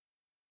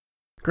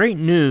Great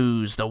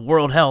news! The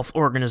World Health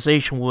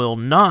Organization will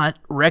not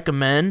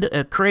recommend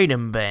a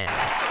kratom ban.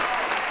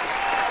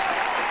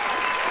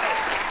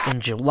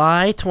 In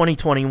July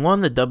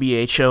 2021,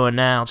 the WHO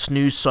announced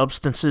new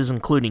substances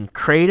including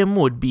kratom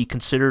would be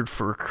considered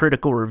for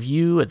critical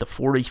review at the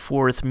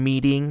 44th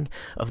meeting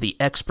of the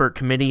Expert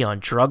Committee on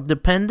Drug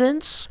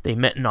Dependence. They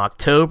met in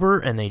October,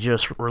 and they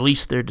just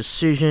released their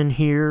decision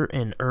here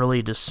in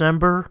early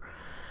December.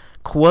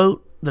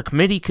 Quote, the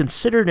committee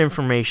considered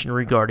information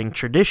regarding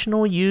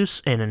traditional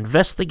use and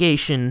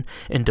investigation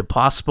into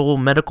possible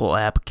medical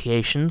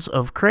applications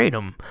of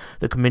kratom.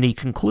 The committee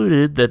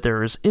concluded that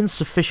there is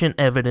insufficient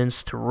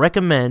evidence to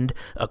recommend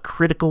a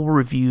critical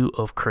review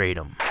of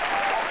kratom.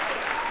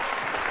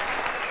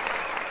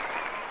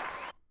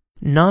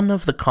 None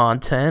of the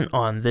content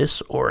on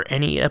this or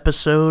any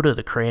episode of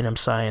the Kratom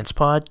Science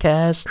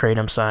Podcast,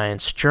 Kratom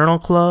Science Journal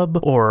Club,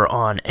 or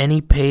on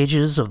any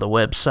pages of the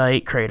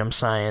website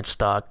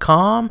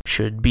kratomscience.com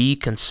should be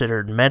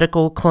considered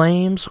medical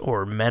claims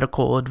or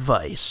medical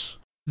advice.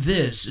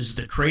 This is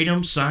the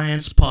Kratom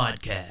Science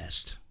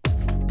Podcast.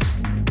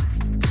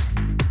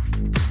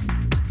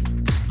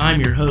 I'm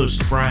your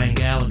host, Brian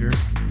Gallagher,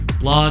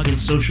 blog and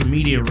social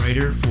media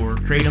writer for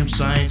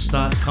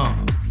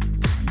kratomscience.com.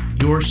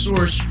 Your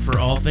source for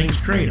all things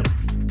kratom.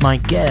 My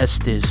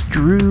guest is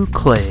Drew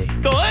Clay.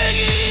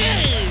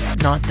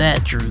 Not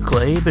that Drew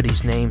Clay, but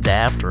he's named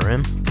after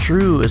him.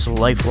 Drew is a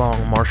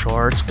lifelong martial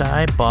arts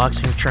guy,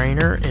 boxing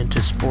trainer,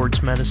 into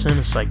sports medicine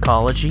and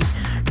psychology,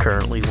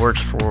 currently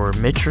works for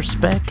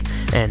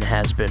Mitrospec, and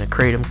has been a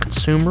kratom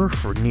consumer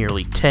for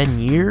nearly 10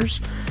 years.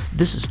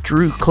 This is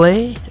Drew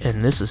Clay,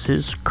 and this is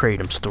his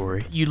kratom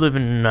story. You live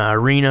in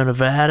Reno,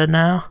 Nevada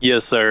now?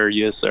 Yes, sir.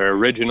 Yes, sir.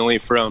 Originally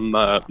from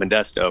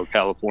Modesto,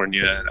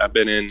 California. I've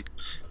been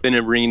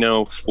in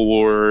Reno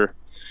for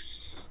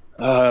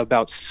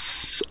about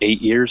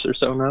 8 years or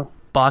so now.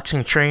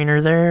 Boxing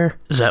trainer there?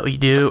 Is that what you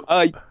do?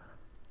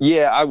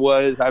 Yeah, I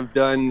was. I've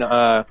done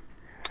a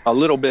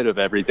little bit of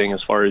everything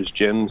as far as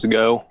gyms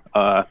go.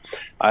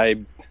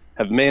 I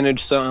have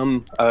managed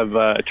some.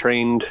 I've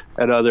trained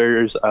at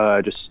others.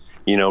 Just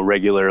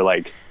regular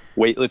like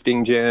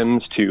weightlifting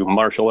gyms to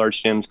martial arts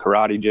gyms,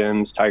 karate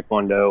gyms,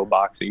 taekwondo,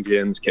 boxing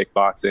gyms,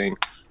 kickboxing,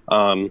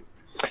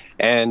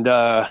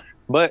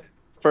 but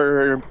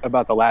for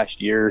about the last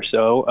year or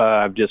so,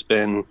 I've just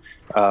been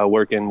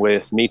working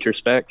with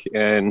Mitrospec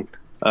and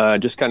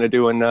just kind of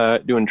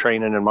doing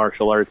training and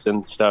martial arts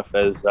and stuff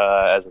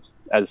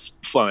as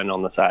fun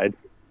on the side.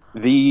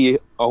 The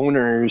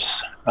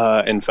owners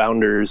and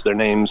founders, their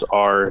names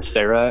are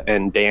Sarah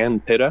and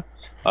Dan Pitta.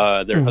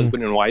 They're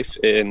husband and wife,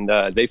 and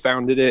they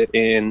founded it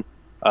in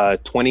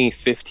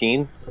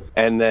 2015.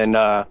 And then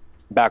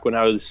back when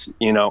I was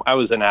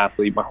an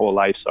athlete my whole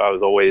life, so I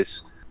was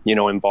always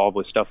involved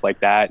with stuff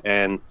like that.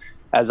 And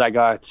as I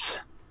got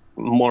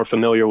more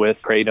familiar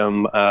with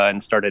kratom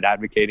and started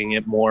advocating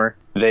it more,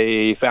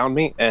 they found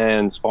me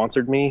and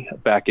sponsored me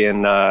back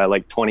in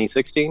like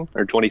 2016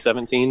 or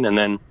 2017. And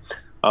then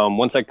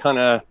once I kind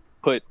of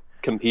put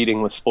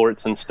competing with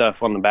sports and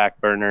stuff on the back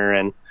burner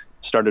and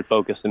started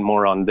focusing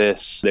more on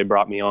this, they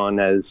brought me on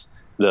as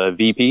the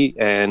VP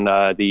and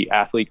the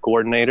athlete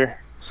coordinator.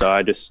 So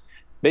I just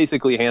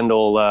basically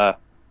handle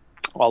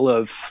all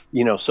of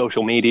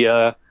social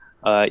media,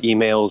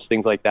 emails,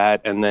 things like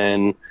that, and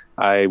then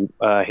I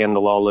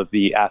handle all of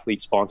the athlete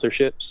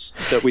sponsorships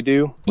that we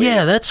do.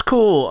 Yeah, that's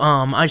cool.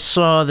 I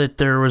saw that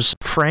there was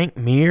Frank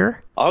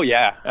Mir. Oh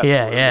yeah,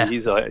 absolutely.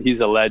 Yeah.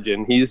 He's a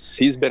legend.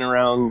 He's been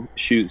around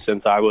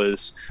since I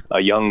was a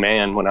young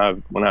man when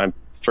I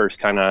first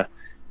kind of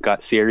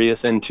got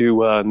serious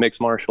into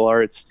mixed martial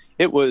arts.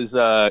 It was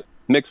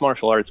mixed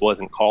martial arts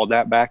wasn't called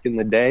that back in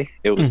the day.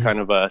 It was kind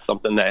of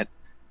something that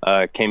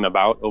came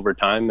about over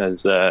time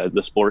as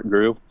the sport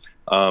grew.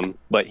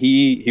 But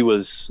he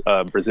was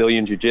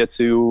Brazilian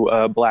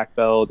Jiu-Jitsu black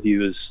belt. He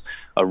was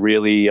a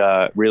really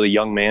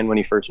young man when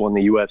he first won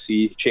the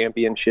UFC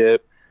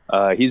championship.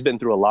 He's been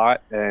through a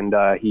lot, and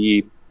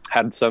he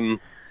had some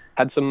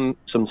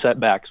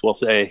setbacks, we'll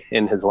say,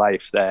 in his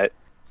life that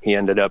he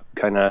ended up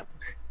kind of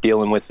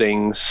dealing with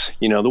things,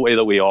 the way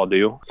that we all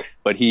do.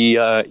 But he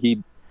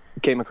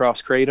came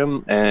across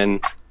kratom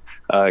and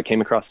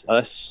came across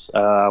us.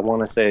 I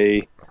want to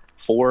say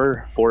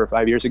 4 or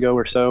 5 years ago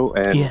or so,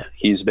 and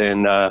he's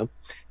been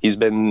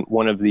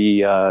one of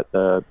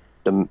the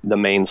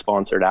main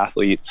sponsored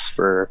athletes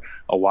for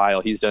a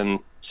while. He's done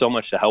so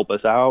much to help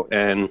us out,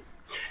 and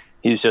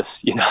he's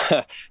just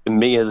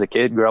me as a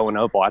kid growing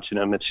up watching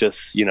him, it's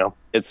just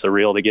it's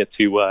surreal to get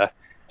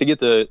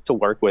to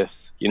work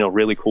with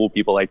really cool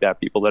people like that,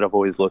 people that I've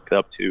always looked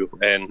up to.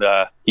 And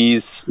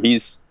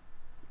he's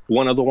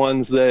one of the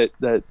ones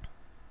that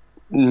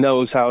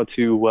knows how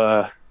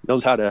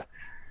to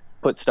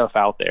put stuff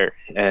out there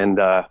and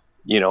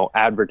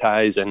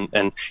advertise,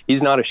 and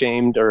he's not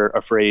ashamed or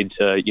afraid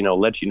to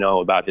let you know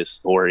about his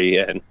story.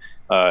 And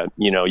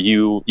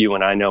you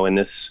and I know in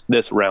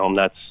this realm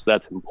that's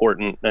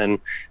important, and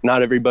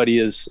not everybody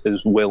is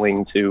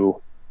willing to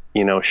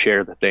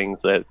share the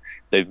things that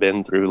they've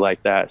been through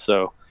like that.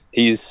 So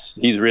he's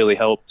really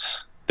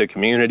helped the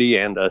community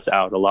and us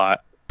out a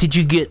lot. Did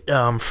you get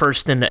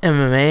first into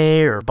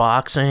MMA or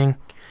boxing?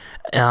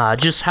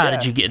 Just how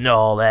did you get into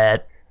all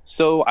that?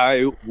 So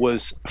I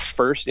was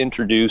first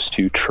introduced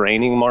to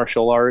training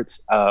martial arts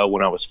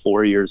when I was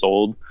 4 years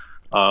old.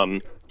 I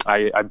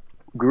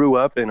grew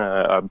up in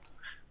a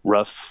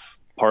rough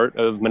part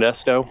of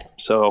Modesto,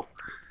 so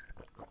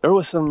there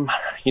was some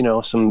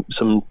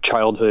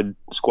childhood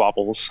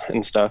squabbles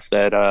and stuff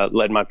that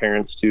led my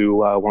parents to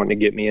wanting to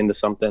get me into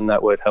something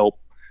that would help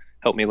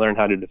me learn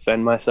how to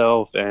defend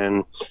myself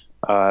and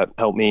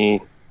help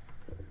me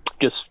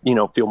just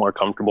feel more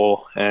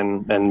comfortable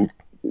and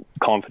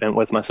confident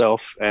with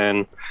myself.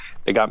 And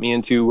they got me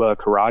into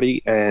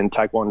karate and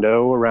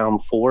taekwondo around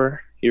 4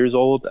 years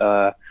old.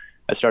 I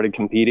started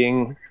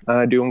competing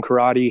doing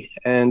karate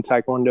and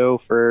taekwondo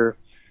for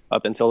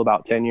up until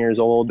about 10 years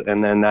old.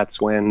 And then that's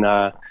when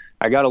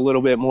I got a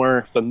little bit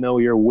more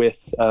familiar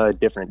with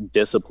different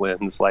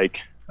disciplines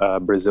like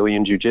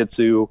Brazilian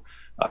jiu-jitsu.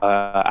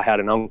 I had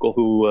an uncle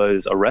who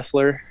was a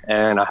wrestler,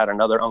 and I had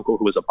another uncle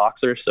who was a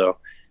boxer. So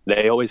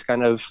they always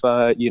kind of,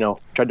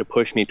 tried to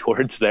push me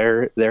towards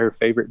their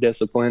favorite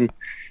discipline.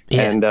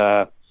 Yeah. And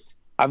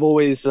I've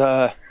always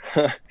not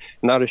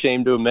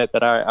ashamed to admit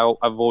that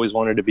I've always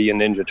wanted to be a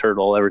Ninja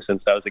Turtle ever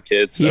since I was a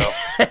kid. So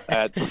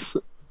that's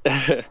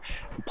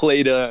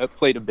played a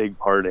big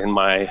part in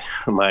my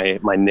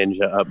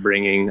ninja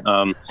upbringing.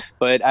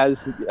 But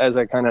as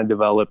I kind of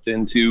developed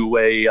into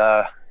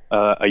a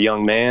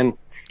young man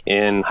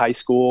in high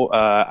school,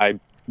 I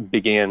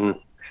began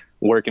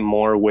working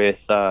more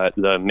with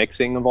the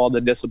mixing of all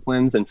the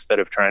disciplines instead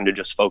of trying to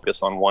just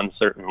focus on one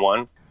certain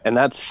one. And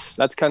that's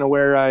kind of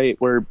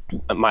where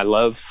my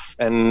love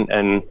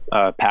and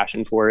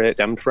passion for it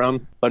stemmed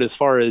from. But as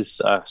far as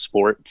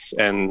sports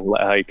and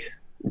like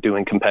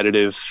doing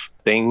competitive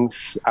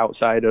things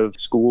outside of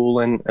school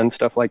and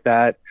stuff like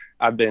that,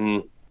 I've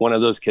been one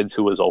of those kids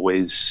who was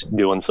always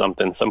doing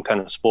something, some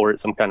kind of sport,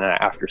 some kind of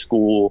after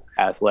school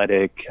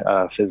athletic,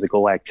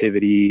 physical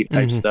activity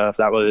type stuff.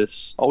 That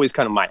was always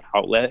kind of my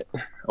outlet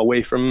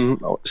away from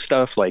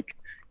stuff like,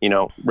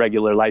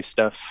 regular life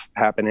stuff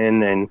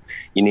happening, and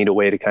you need a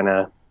way to kind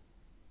of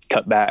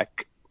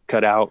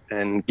cut out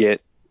and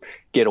get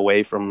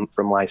away from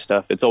life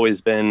stuff. It's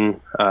always been,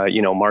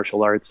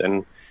 martial arts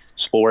and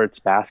sports,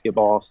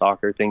 basketball,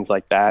 soccer, things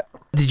like that.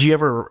 Did you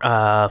ever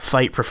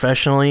fight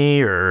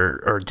professionally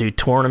or do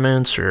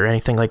tournaments or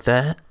anything like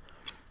that?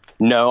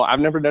 No,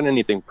 I've never done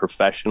anything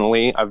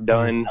professionally. I've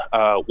done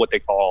what they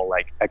call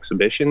like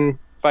exhibition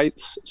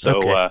fights.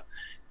 So,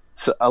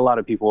 so a lot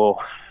of people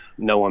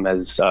know them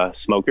as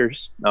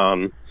smokers.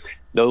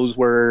 Those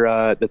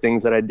were the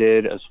things that I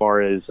did as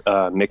far as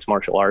mixed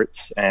martial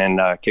arts and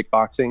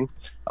kickboxing.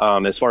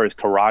 As far as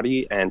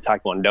karate and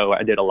taekwondo,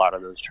 I did a lot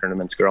of those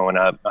tournaments growing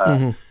up.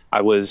 I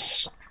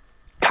was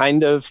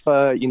kind of,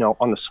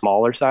 on the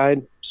smaller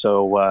side.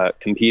 So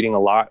competing a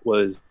lot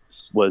was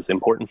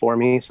important for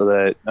me so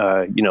that,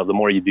 the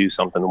more you do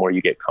something, the more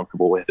you get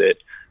comfortable with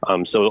it.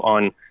 So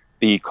on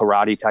the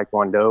karate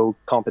taekwondo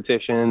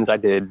competitions, I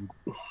did,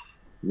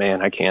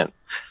 I can't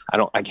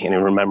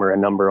even remember a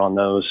number on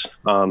those.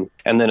 And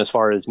then as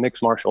far as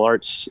mixed martial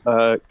arts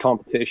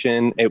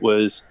competition, it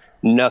was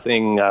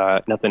nothing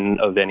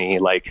of any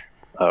like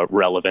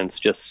relevance,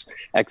 just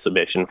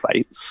exhibition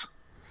fights.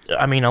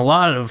 I mean, a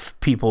lot of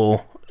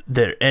people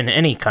that in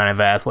any kind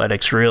of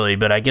athletics really,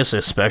 but I guess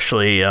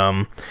especially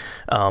some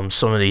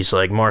of these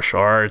like martial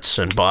arts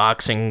and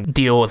boxing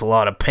deal with a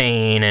lot of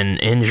pain and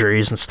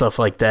injuries and stuff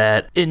like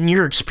that. In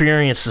your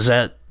experience,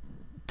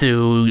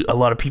 do a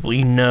lot of people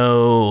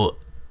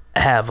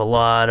have a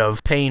lot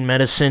of pain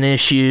medicine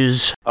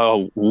issues?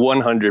 Oh,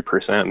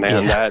 100%,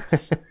 man. Yeah.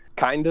 That's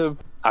kind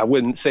of, I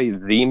wouldn't say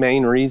the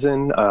main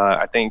reason.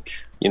 I think,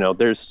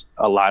 there's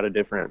a lot of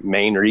different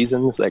main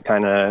reasons that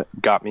kind of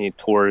got me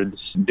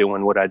towards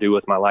doing what I do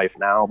with my life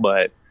now.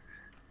 But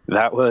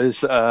that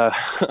was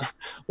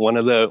one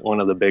of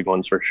the big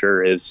ones for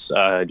sure is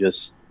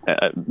just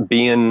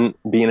being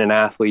an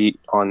athlete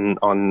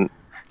on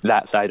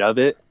that side of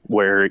it,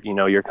 where,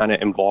 you're kind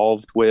of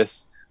involved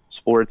with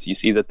sports. You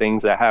see the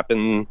things that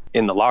happen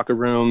in the locker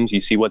rooms,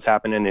 you see what's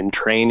happening in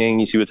training,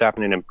 you see what's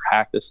happening in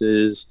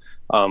practices.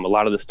 A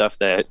lot of the stuff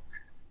that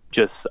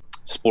just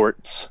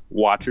sports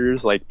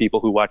watchers, like people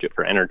who watch it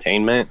for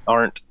entertainment,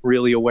 aren't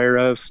really aware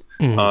of.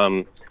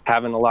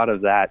 Having a lot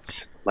of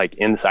that like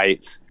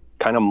insights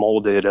kind of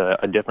molded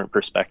a different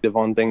perspective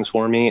on things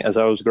for me as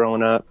I was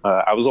growing up.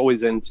 I was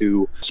always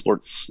into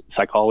sports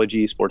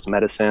psychology, sports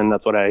medicine.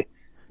 That's what I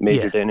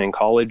majored in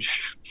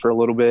college for a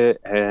little bit.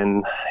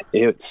 And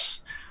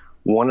it's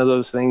one of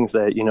those things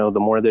that, the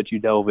more that you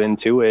delve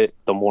into it,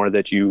 the more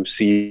that you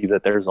see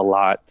that there's a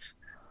lot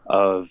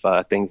of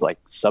things like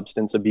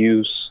substance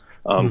abuse.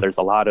 There's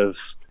a lot of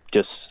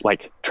just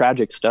like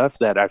tragic stuff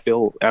that I've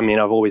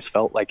always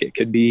felt like it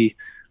could be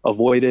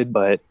avoided,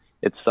 but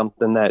it's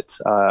something that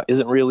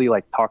isn't really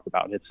like talked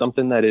about. It's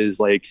something that is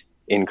like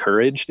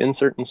encouraged in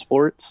certain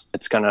sports.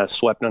 It's kind of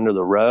swept under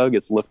the rug.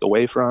 It's looked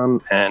away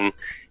from, and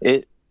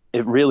it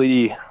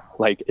really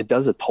like it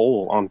does a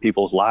toll on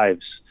people's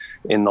lives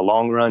in the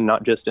long run,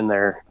 not just in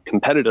their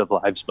competitive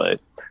lives, but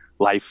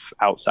life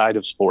outside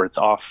of sports,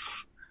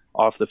 off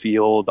the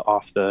field,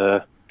 off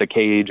the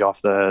cage,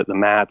 off the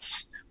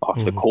mats,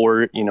 off the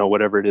court, you know,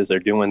 whatever it is they're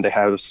doing. They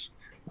have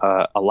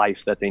a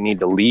life that they need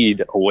to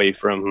lead away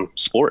from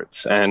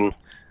sports. And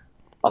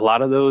a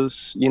lot of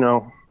those, you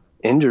know,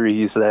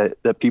 injuries that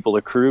people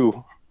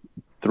accrue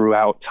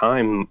throughout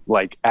time,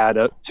 like add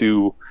up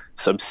to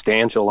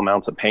substantial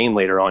amounts of pain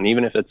later on,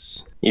 even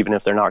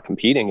if they're not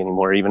competing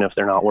anymore, even if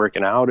they're not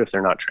working out, if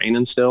they're not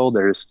training still.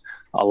 There's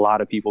a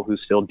lot of people who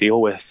still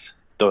deal with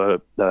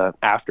the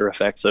after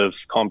effects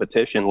of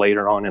competition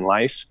later on in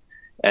life.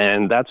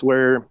 And that's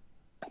where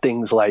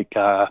things like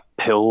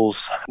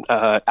pills,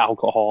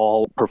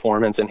 alcohol,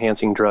 performance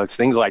enhancing drugs,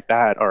 things like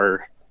that are,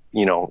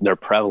 you know, they're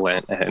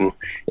prevalent, and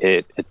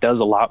it does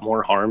a lot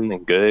more harm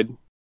than good.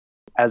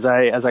 As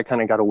I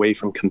kind of got away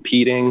from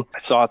competing, I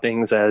saw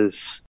things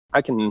as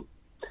I can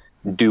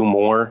do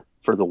more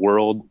for the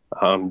world,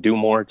 do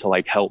more to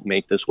like help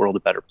make this world a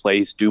better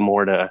place, do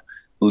more to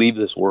leave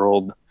this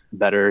world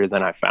better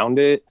than I found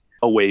it,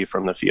 away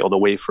from the field,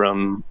 away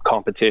from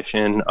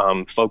competition,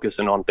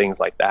 focusing on things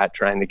like that,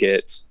 trying to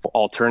get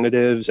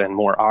alternatives and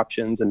more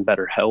options and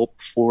better help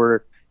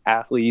for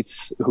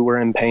athletes who are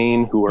in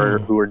pain, who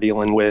are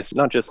dealing with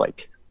not just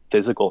like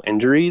physical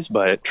injuries,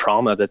 but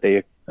trauma that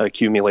they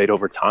accumulate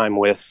over time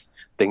with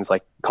things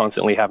like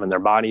constantly having their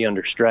body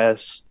under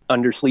stress,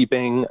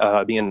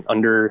 undersleeping, being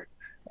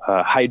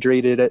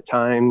hydrated at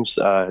times.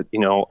 You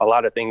know, a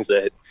lot of things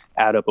that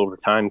add up over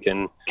time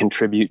can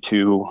contribute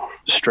to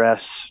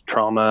stress,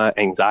 trauma,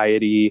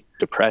 anxiety,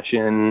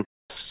 depression,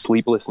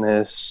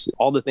 sleeplessness,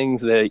 all the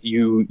things that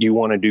you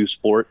want to do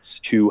sports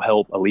to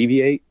help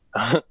alleviate.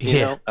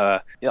 You know,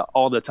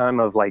 all the time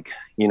of like,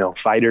 you know,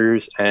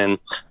 fighters, and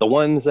the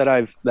ones that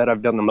I've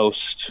done the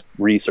most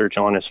research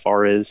on as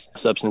far as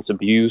substance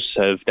abuse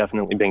have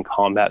definitely been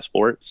combat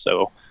sports.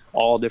 So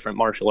all different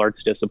martial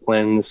arts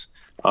disciplines,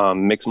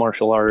 mixed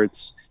martial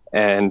arts,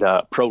 and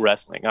pro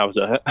wrestling. I was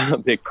a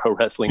big pro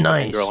wrestling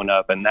fan growing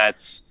up, and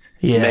that's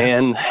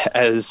man,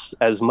 as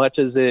much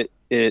as it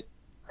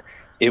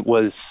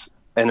was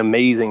an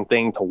amazing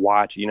thing to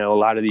watch. You know, a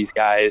lot of these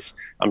guys,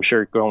 I'm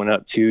sure growing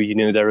up too, you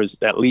knew there was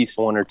at least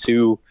one or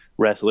two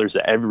wrestlers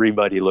that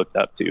everybody looked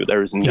up to. There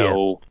was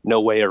no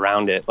way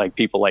around it. Like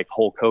people like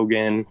Hulk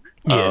Hogan,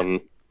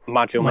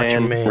 Macho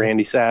Man,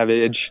 Randy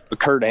Savage,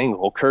 Kurt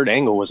Angle. Kurt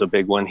Angle was a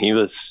big one. He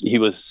was,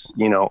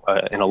 you know,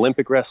 an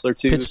Olympic wrestler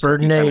too.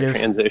 Pittsburgh native.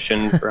 Kind of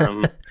transitioned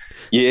from,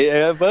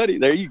 yeah, buddy,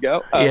 there you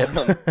go.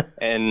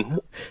 And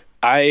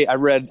I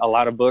read a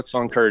lot of books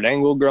on Kurt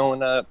Angle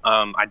growing up.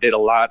 I did a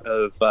lot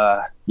of,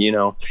 you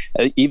know,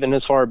 even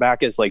as far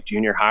back as like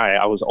junior high,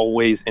 I was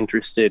always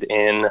interested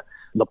in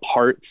the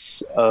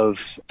parts of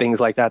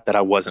things like that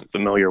I wasn't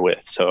familiar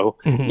with. So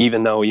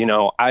even though, you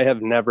know, I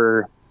have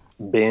never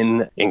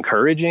been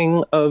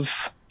encouraging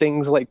of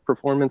things like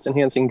performance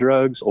enhancing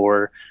drugs,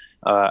 or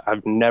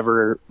I've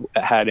never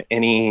had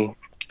any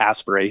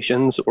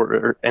aspirations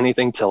or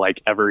anything to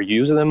like ever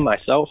use them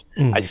myself,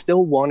 I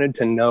still wanted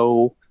to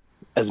know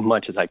as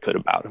much as I could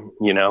about him,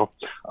 you know?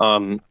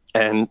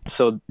 And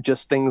so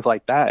just things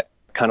like that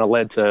kind of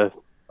led to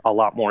a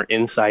lot more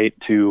insight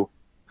to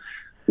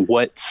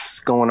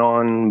what's going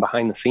on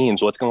behind the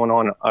scenes, what's going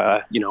on,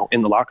 you know,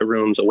 in the locker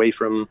rooms, away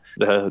from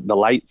the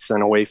lights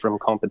and away from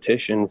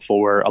competition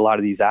for a lot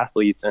of these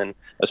athletes. And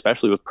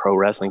especially with pro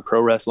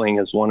wrestling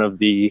is one of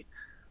the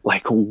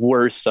like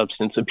worst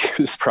substance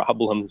abuse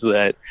problems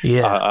that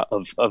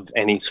of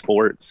any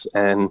sports.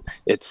 And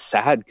it's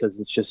sad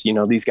because it's just, you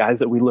know, these guys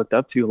that we looked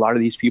up to, a lot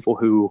of these people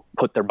who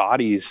put their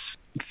bodies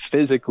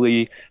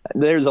physically,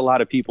 there's a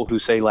lot of people who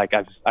say like,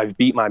 I've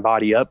beat my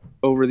body up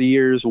over the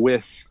years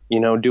with,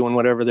 you know, doing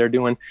whatever they're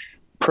doing.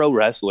 Pro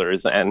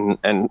wrestlers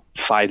and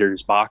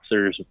fighters,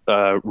 boxers,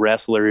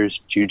 wrestlers,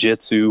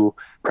 jiu-jitsu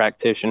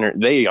practitioners,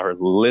 they are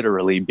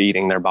literally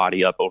beating their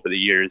body up over the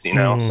years, you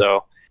know?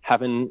 So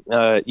having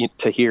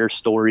to hear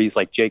stories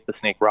like Jake the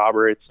Snake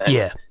Roberts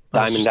and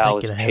Diamond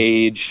Dallas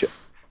Page,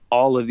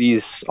 all of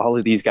these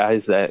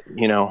guys that,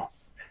 you know,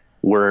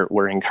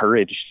 were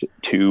encouraged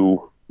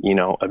to, you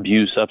know,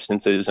 abuse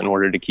substances in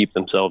order to keep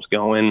themselves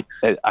going.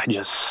 I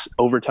just,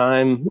 over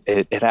time,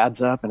 it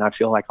adds up, and I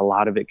feel like a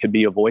lot of it could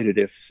be avoided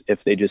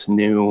if they just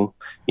knew,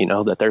 you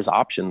know, that there's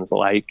options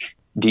like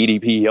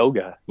DDP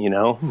yoga. You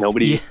know,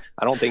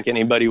 I don't think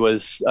anybody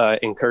was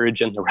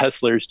encouraging the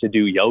wrestlers to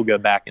do yoga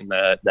back in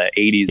the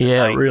 80s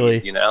and 90s, really.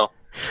 You know,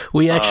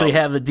 we actually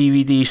have the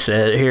DVD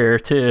set here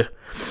too.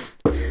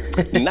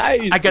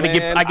 Nice. I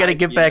gotta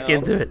get back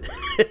into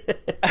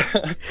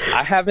it.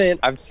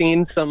 I've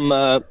seen some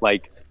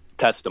like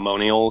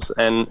testimonials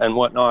and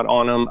whatnot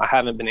on them. I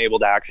haven't been able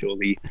to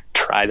actually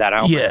try that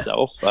out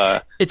myself.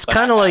 It's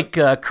kind of like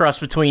a cross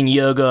between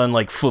yoga and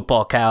like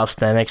football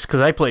calisthenics,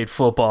 because I played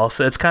football,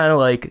 so it's kind of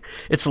like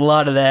it's a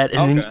lot of that,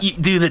 and then you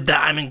do the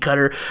diamond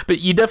cutter, but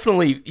you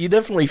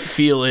definitely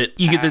feel it.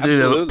 You get to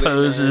do the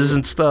poses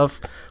and stuff,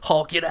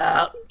 hulk it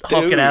out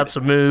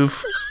some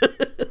move.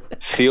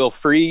 feel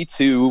free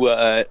to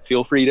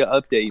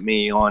update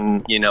me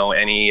on, you know,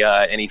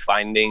 any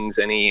findings,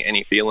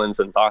 any feelings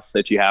and thoughts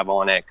that you have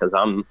on it, because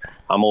I'm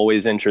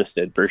always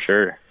interested for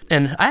sure.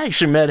 And I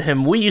actually met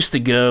him. We used to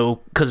go,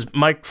 because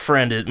my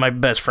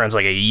best friend's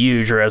like a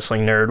huge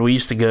wrestling nerd. We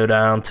used to go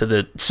down to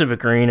the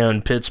Civic Arena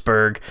in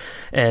Pittsburgh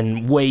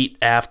and wait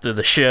after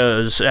the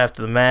shows,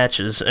 after the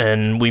matches,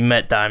 and we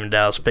met Diamond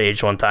Dallas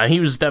Page one time. He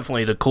was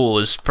definitely the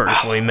coolest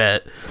person we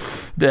met.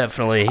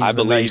 Definitely. He's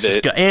the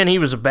nicest guy. And he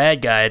was a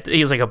bad guy.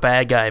 He was like a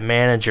bad guy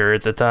manager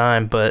at the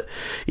time, but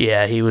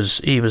yeah, he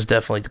was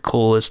definitely the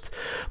coolest.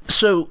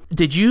 So,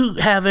 did you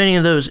have any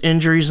of those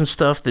injuries and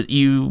stuff that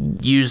you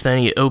used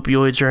any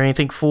opioids or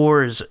anything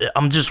for?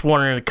 I'm just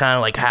wondering kind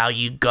of like how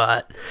your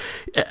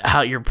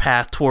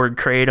path toward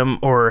Kratom,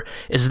 or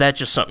is that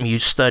just something you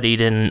studied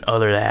in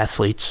other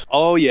athletes?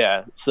 Oh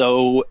yeah.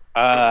 So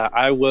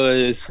I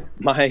love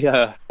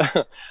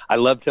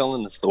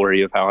telling the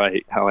story of how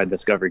I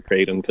discovered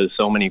Kratom, because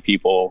so many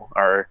people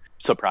are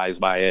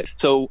surprised by it.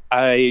 So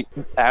I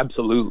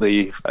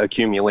absolutely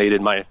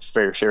accumulated my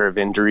fair share of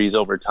injuries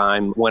over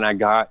time. When I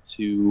got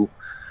to,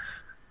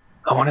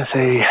 I want to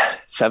say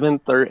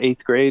 7th or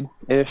 8th grade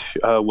ish,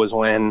 was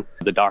when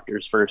the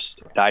doctors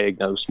first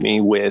diagnosed me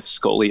with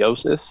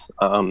scoliosis.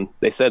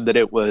 They said that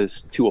it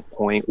was to a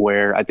point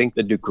where I think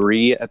the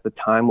degree at the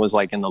time was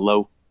like in the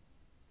low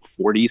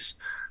 40s.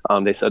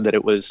 They said that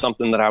it was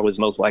something that I was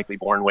most likely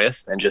born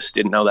with and just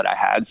didn't know that I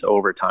had. So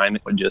over time,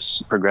 it would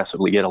just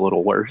progressively get a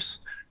little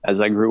worse as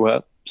I grew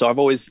up. So I've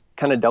always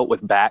kind of dealt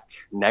with back,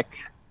 neck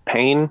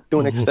pain to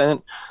an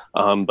extent.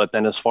 But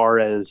then as far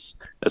as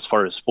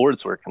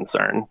sports were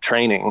concerned,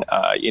 training,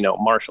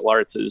 martial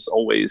arts is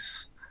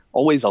always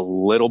a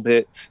little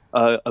bit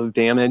of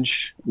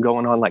damage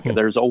going on. Like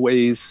there's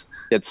always,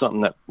 it's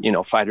something that, you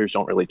know, fighters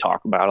don't really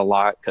talk about a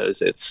lot,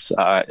 because it's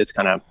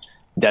kind of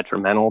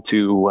detrimental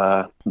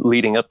to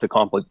leading up to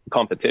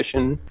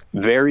competition.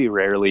 Very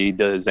rarely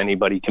does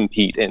anybody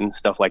compete in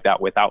stuff like that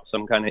without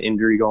some kind of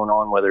injury going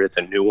on, whether it's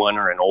a new one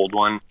or an old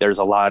one. There's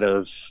a lot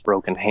of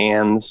broken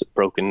hands,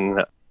 broken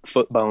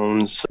foot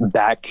bones,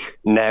 back,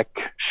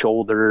 neck,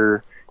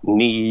 shoulder,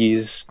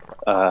 knees,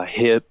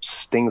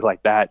 hips, things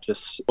like that,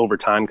 just over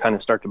time kind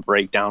of start to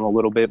break down a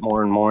little bit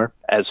more and more.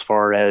 As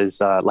far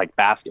as like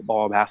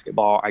basketball,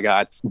 I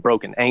got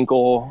broken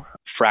ankle,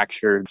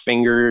 fractured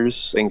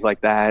fingers, things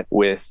like that.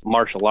 With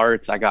martial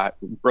arts, I got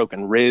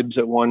broken ribs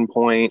at one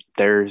point.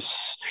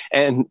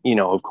 And you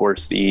know, of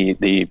course,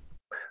 the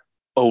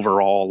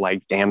overall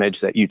like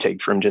damage that you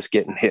take from just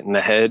getting hit in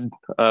the head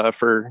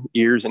for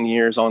years and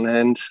years on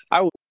end.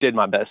 I did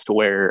my best to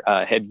wear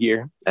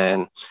headgear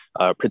and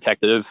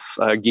protective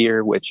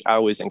gear, which I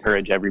always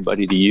encourage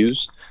everybody to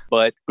use.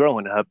 But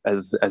growing up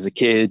as a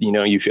kid, you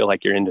know, you feel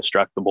like you're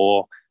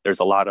indestructible. There's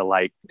a lot of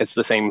like, it's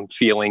the same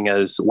feeling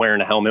as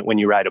wearing a helmet when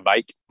you ride a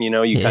bike. You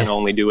know, you kind of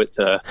only do it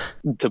to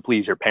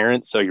please your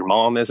parents, so your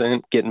mom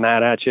isn't getting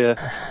mad at you.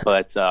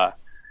 But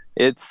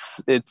it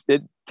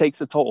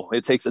takes a toll.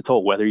 It takes a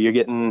toll, whether you're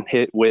getting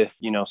hit with,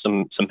 you know,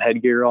 some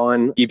headgear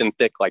on, even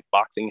thick like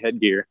boxing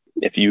headgear.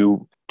 If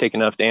you take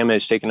enough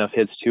damage, take enough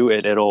hits to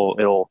it,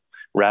 it'll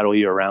rattle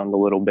you around a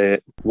little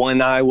bit.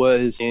 When I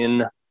was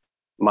in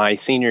my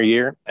senior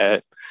year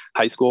at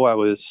high school, I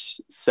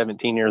was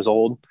 17 years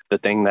old. The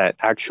thing that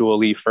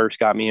actually first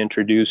got me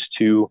introduced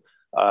to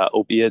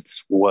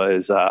opiates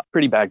was a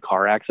pretty bad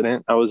car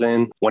accident I was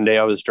in. One day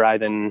I was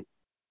driving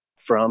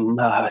from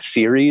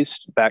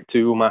Ceres back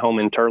to my home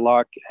in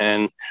Turlock,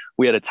 and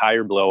we had a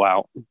tire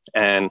blowout,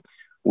 and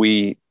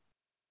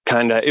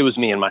it was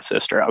me and my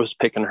sister. I was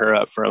picking her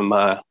up from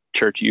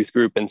church youth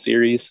group in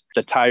Ceres.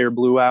 The tire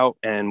blew out,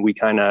 and we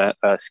kind of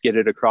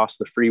skidded across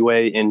the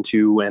freeway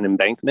into an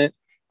embankment.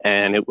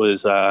 And it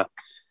was, I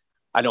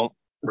don't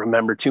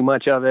remember too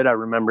much of it. I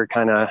remember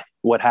kind of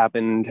what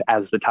happened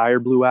as the tire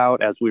blew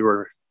out, as we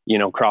were, you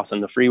know,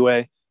 crossing the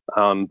freeway.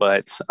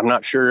 But I'm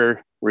not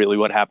sure really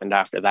what happened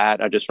after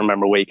that. I just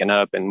remember waking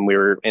up and we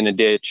were in a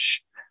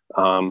ditch.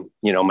 I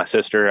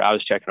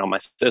was checking on my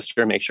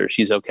sister, make sure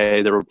she's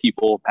okay. There were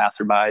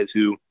passerbys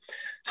who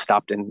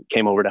stopped and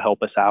came over to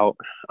help us out.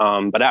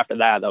 But after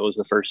that was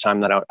the first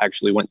time that I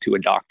actually went to a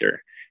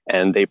doctor,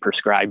 and they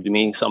prescribed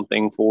me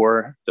something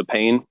for the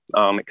pain.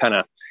 It kind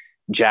of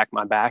jacked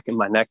my back and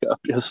my neck up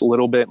just a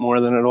little bit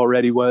more than it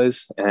already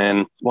was.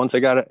 And once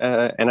I got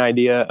an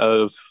idea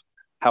of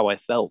how I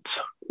felt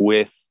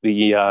with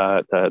the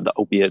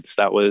opiates,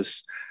 that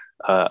was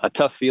a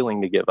tough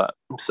feeling to give up.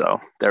 So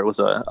there was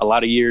a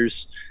lot of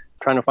years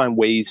trying to find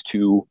ways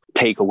to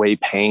take away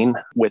pain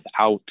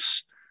without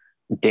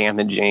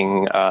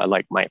damaging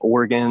like my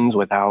organs,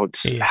 without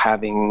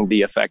having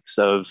the effects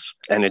of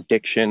an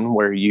addiction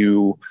where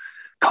you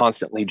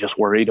constantly just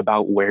worried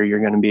about where you're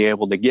going to be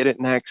able to get it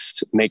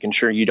next, making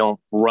sure you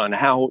don't run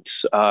out,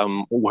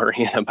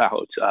 worrying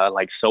about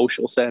like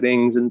social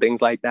settings and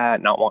things like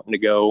that, not wanting to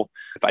go.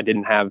 If I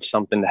didn't have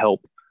something to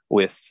help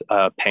with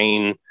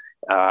pain,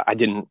 I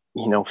didn't,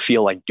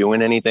 feel like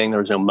doing anything. There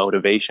was no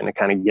motivation to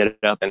kind of get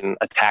up and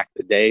attack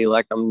the day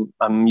like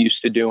I'm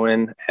used to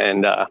doing.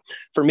 And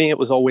for me, it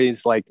was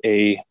always like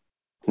a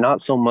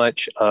not so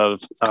much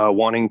of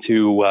wanting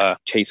to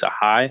chase a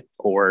high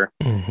or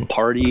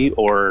party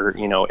or,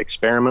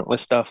 experiment with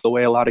stuff the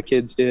way a lot of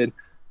kids did.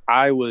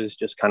 I was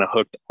just kind of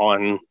hooked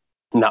on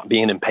not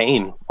being in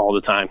pain all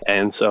the time.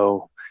 And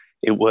so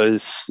it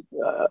was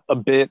a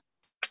bit,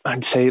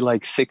 I'd say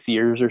like 6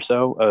 years or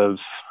so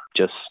of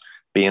just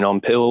being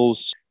on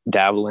pills,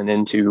 dabbling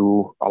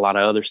into a lot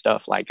of other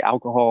stuff like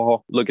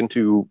alcohol, looking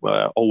to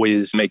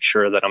always make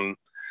sure that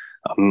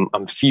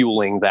I'm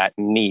fueling that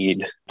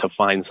need to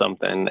find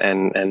something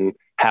and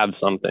have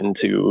something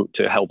to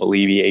help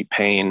alleviate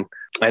pain.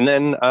 And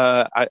then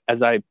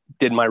as I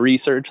did my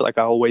research, like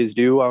I always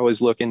do, I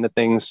always look into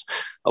things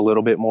a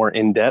little bit more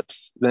in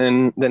depth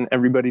than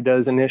everybody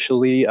does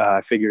initially.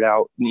 I figured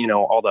out,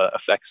 all the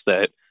effects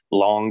that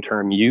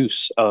long-term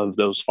use of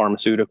those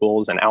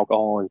pharmaceuticals and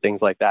alcohol and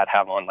things like that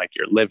have on like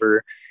your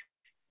liver,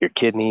 your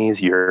kidneys,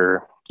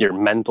 your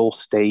mental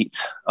state,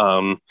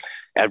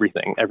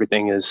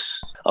 everything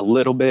is a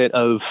little bit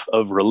of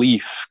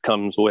relief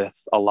comes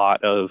with a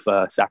lot of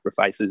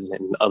sacrifices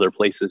in other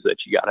places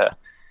that you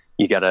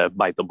gotta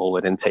bite the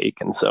bullet and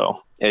take. And so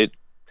it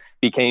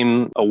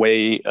became a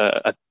way,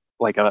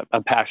 like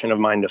a passion of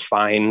mine to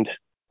find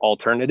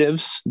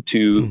alternatives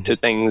to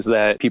things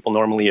that people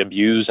normally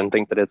abuse and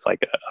think that it's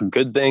like a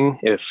good thing.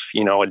 If,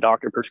 a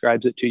doctor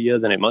prescribes it to you,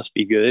 then it must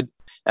be good.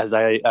 As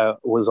I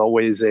was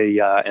always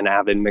an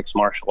avid mixed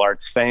martial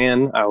arts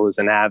fan. I was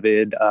an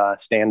avid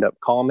stand-up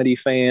comedy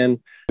fan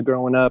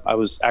growing up. I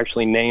was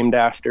actually named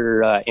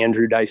after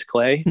Andrew Dice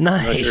Clay. Nice.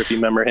 I'm not sure if you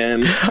remember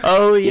him.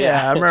 Oh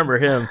yeah. I remember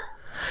him.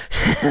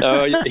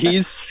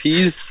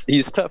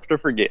 He's tough to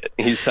forget.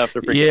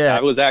 Yeah.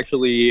 I was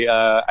actually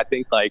I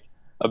think like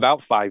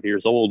about 5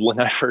 years old when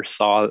I first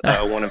saw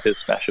one of his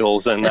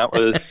specials, and that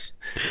was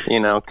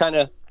kind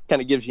of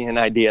gives you an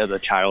idea of the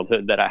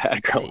childhood that I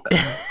had growing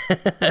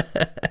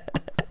up.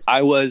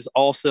 I was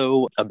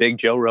also a big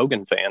Joe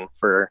Rogan fan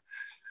for,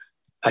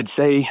 I'd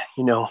say,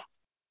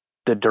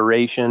 the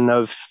duration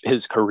of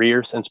his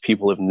career, since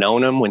people have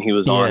known him when he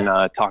was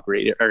on talk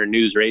radio or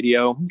news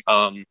radio.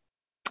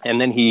 And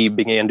then he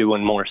began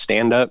doing more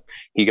stand-up.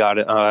 He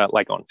got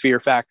like on Fear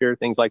Factor,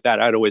 things like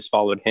that. I'd always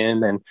followed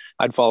him, and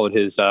I'd followed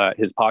his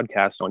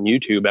podcast on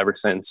YouTube ever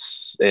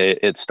since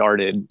it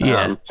started.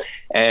 Yeah.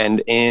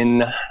 And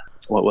in,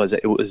 what was it?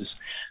 It was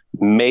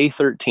May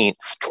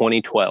 13th,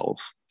 2012.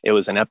 It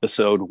was an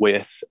episode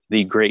with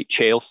the great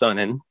Chael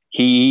Sonnen.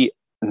 He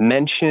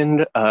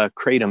mentioned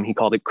Kratom. He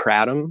called it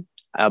Kratom.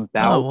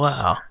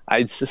 About,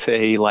 I'd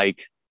say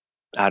like,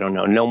 I don't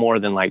know, no more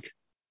than like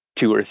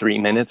 2 or 3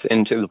 minutes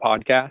into the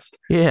podcast.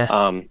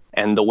 Yeah.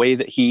 And the way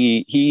that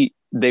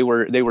they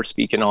were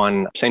speaking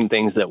on same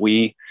things that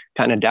we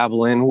kind of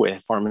dabble in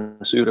with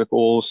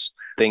pharmaceuticals,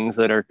 things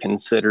that are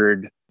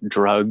considered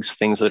drugs,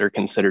 things that are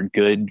considered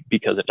good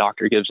because a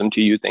doctor gives them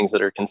to you, things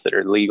that are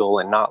considered legal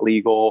and not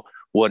legal,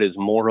 what is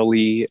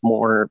morally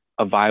more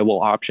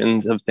viable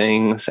options of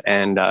things.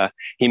 And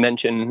he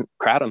mentioned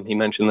Kratom. He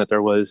mentioned that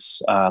there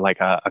was like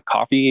a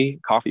coffee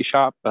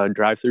shop, a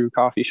drive-through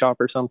coffee shop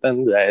or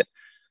something that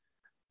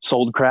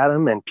sold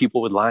Kratom, and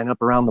people would line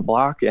up around the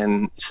block,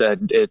 and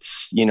said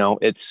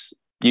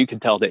you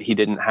could tell that he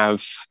didn't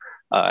have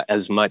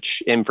as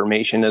much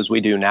information as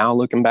we do now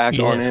looking back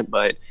on it,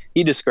 but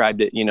he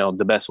described it,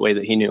 the best way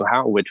that he knew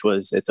how, which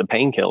was it's a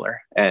painkiller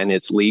and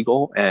it's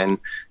legal, and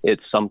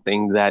it's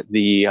something that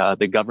the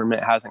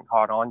government hasn't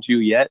caught on to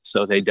yet.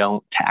 So they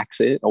don't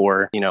tax it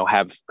or,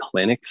 have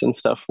clinics and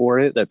stuff for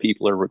it that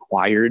people are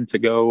required to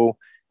go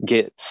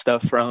get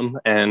stuff from.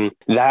 And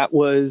that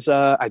was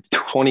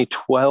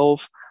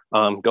 2012.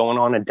 Going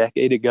on a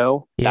decade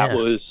ago. Yeah. That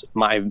was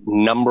my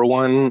number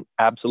one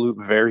absolute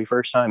very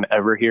first time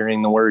ever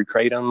hearing the word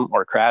Kratom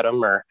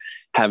or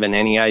having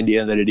any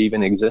idea that it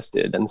even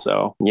existed. And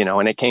so,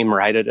 and it came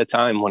right at a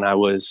time when I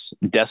was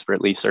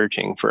desperately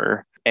searching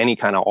for any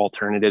kind of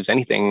alternatives,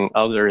 anything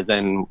other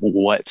than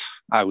what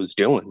I was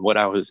doing, what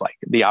I was like,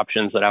 the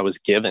options that I was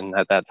given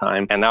at that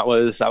time. And that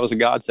was a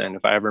godsend.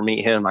 If I ever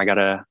meet him, I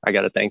gotta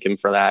thank him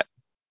for that.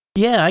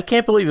 Yeah, I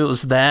can't believe it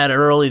was that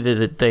early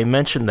that they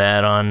mentioned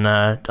that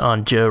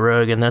on Joe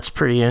Rogan. That's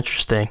pretty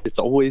interesting. It's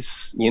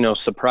always,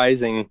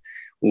 surprising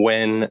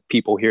when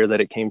people hear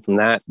that it came from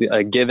that,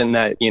 given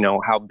that,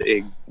 how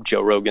big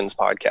Joe Rogan's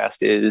podcast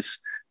is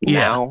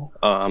now.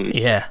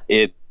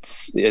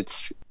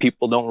 It's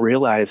people don't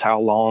realize how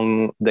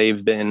long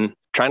they've been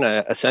trying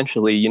to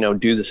essentially,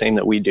 do the same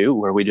that we do,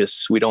 where we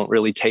don't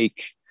really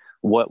take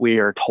what we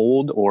are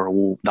told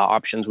or the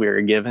options we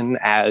are given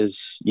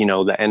as,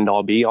 the end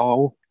all be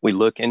all. We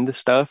look into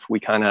stuff, we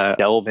kind of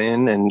delve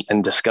in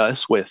and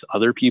discuss with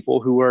other people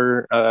who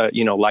are,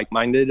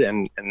 like-minded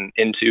and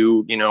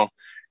into,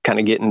 kind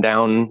of getting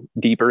down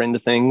deeper into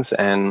things.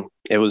 And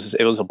it was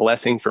a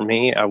blessing for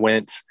me. I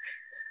went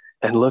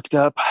and looked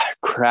up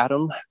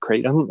Kratom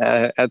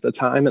at the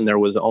time. And there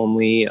was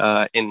only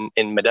in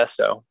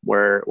Modesto,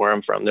 where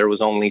I'm from, there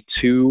was only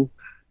 2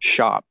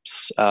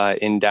 shops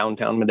in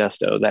downtown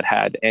Modesto that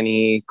had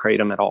any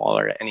Kratom at all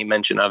or any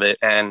mention of it.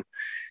 And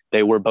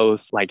They were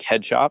both like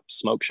head shops,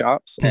 smoke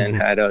shops, and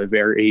had a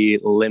very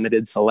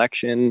limited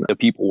selection. The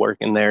people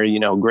working there,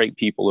 great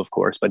people, of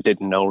course, but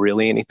didn't know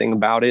really anything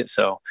about it.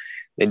 So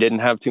they didn't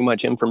have too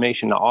much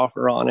information to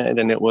offer on it.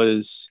 And that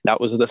was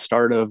the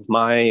start of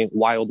my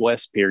Wild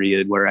West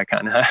period, where I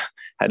kind of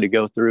had to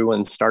go through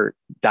and start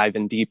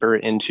diving deeper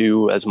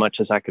into as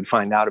much as I could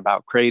find out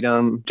about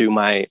Kratom, do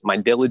my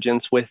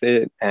diligence with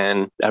it.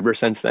 And ever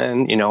since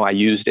then, I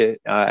used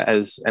it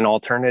as an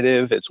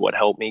alternative. It's what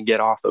helped me get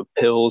off of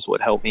pills,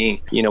 what helped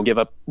me, give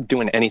up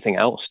doing anything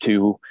else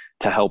to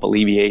help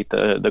alleviate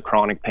the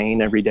chronic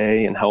pain every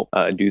day, and help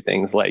do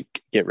things like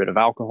get rid of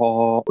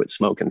alcohol, quit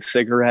smoking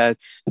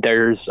cigarettes.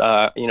 There's,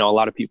 a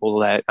lot of people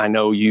that I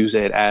know use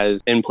it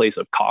as in place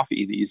of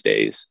coffee these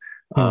days,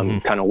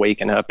 kind of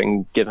waking up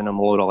and giving them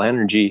a little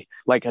energy.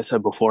 Like I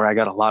said before, I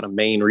got a lot of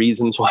main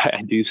reasons why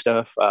I do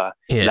stuff.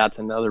 That's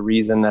another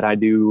reason that I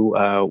do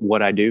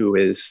what I do,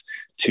 is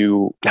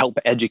to help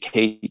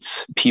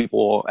educate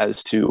people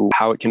as to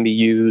how it can be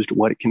used,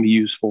 what it can be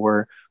used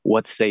for,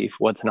 what's safe,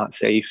 what's not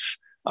safe.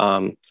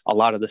 A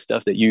lot of the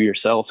stuff that you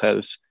yourself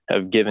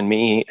have given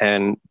me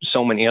and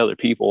so many other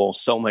people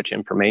so much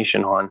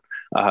information on.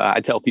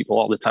 I tell people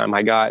all the time,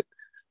 I got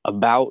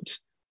about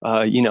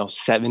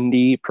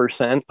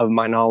 70% of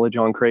my knowledge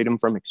on Kratom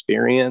from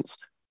experience.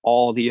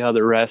 All the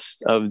other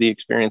rest of the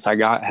experience I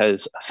got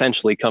has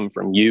essentially come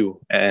from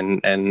you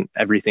and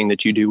everything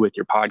that you do with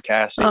your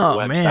podcast and your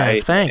website,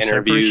 man, thanks.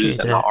 interviews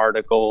and the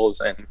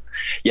articles. And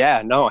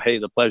hey,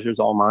 the pleasure's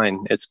all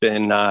mine. It's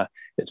been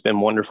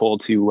wonderful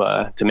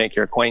to make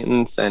your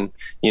acquaintance. And,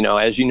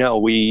 as you know,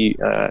 we,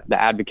 the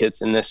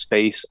advocates in this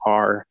space,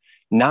 are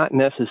not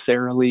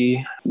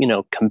necessarily,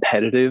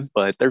 competitive,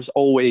 but there's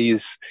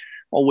always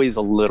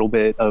a little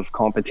bit of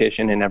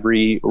competition in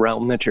every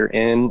realm that you're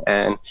in.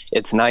 And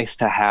it's nice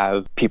to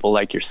have people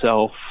like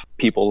yourself,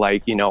 people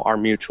like, our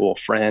mutual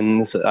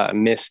friends,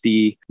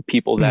 Misty,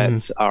 people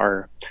that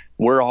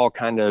we're all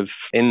kind of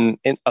in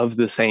of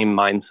the same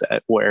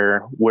mindset,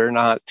 where we're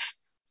not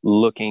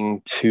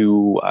looking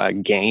to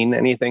gain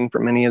anything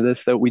from any of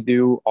this that we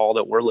do. All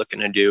that we're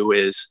looking to do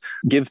is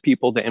give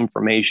people the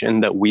information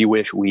that we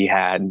wish we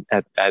had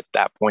at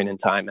that point in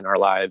time in our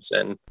lives.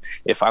 And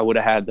if I would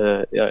have had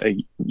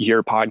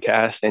your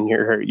podcast and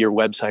your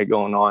website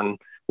going on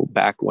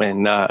back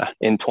when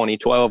in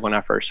 2012, when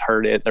I first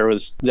heard it,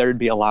 there'd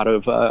be a lot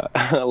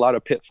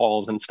of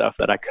pitfalls and stuff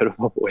that I could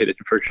have avoided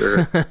for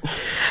sure.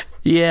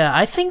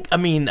 Yeah,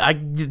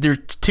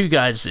 there's two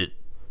guys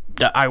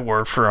that I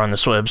work for on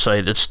this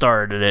website that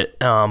started it,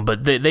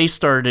 but they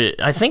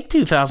started, I think,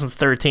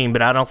 2013,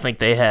 but I don't think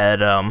they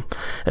had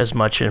as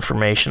much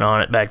information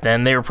on it back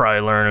then. They were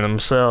probably learning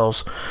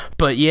themselves.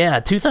 But yeah,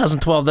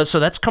 2012,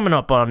 that's coming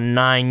up on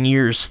 9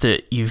 years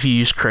that you've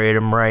used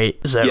Kratom, right?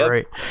 Is that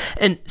right?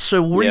 And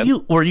so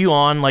were you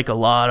on like a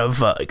lot of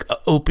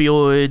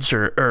opioids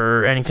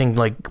or anything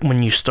like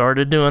when you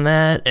started doing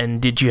that?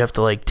 And did you have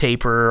to like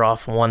taper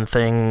off one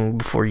thing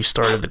before you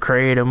started the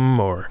Kratom,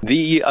 or?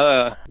 The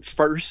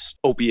first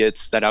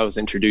opiates that I was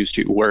introduced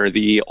to were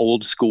the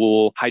old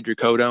school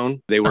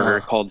hydrocodone. They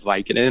were called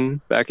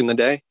Vicodin back in the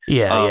day.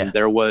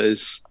 There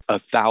was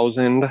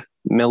 1,000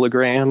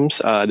 milligrams.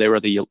 They were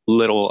the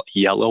little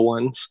yellow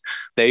ones.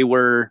 They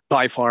were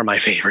by far my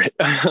favorite.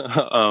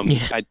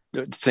 I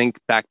think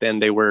back then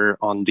they were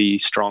on the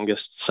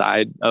strongest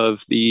side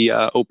of the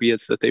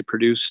opiates that they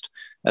produced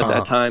at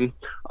that time.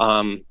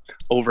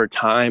 Over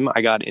time,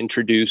 I got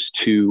introduced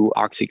to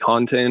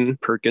OxyContin,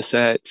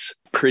 Percocet,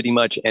 pretty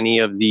much any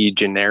of the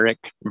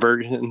generic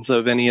versions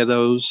of any of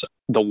those.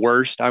 The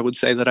worst I would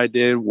say that I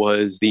did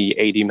was the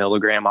 80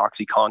 milligram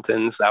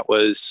OxyContins. That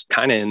was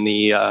kind of in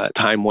the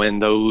time when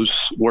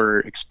those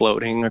were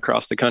exploding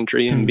across the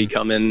country and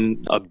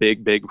becoming a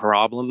big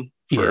problem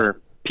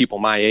for people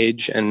my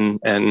age and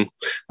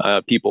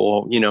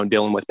people,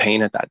 dealing with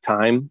pain at that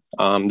time.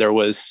 There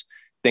was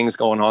things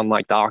going on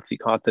like the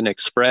OxyContin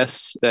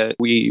Express that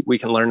we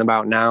can learn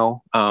about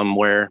now,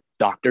 where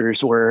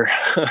doctors were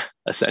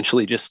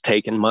essentially just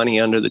taking money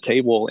under the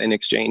table in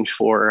exchange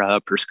for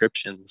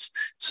prescriptions.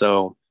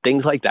 So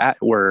things like that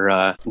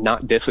were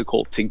not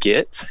difficult to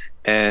get.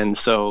 And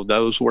so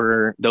those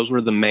were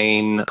the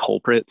main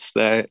culprits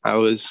that I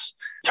was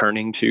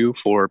turning to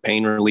for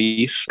pain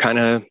relief. Kind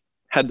of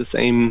had the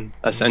same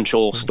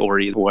essential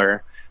story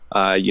where,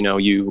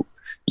 you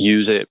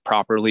use it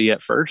properly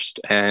at first,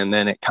 and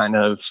then it kind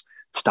of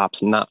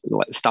stops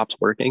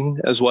working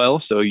as well.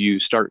 So you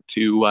start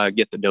to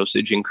get the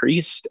dosage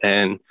increased,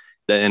 and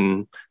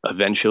then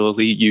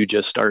eventually you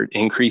just start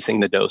increasing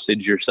the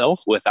dosage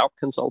yourself without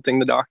consulting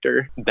the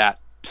doctor. That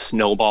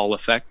snowball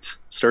effect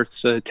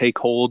starts to take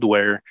hold,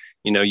 where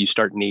you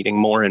start needing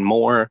more and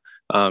more.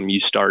 You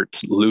start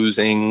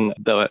losing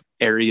the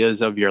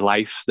areas of your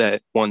life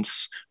that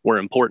once were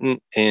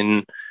important,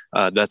 and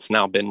that's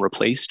now been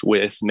replaced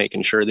with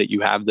making sure that you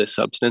have this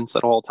substance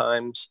at all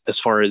times. As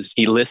far as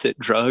illicit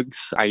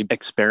drugs, I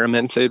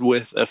experimented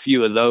with a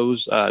few of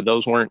those.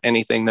 Those weren't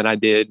anything that I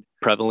did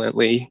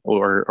prevalently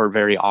or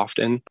very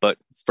often. But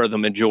for the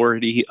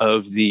majority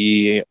of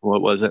the,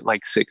 what was it,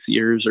 like 6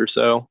 years or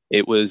so,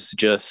 it was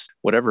just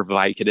whatever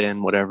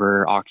Vicodin,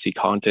 whatever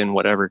OxyContin,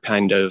 whatever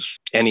kind of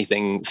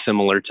anything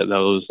similar to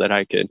those that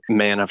I could.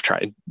 Man, I've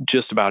tried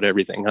just about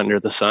everything under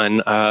the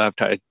sun. I've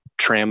tried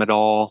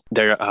Tramadol,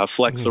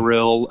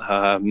 Flexeril,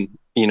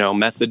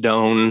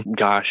 methadone.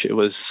 Gosh, it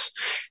was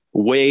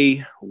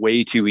way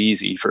too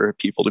easy for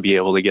people to be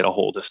able to get a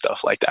hold of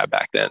stuff like that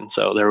back then.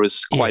 So there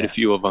was quite a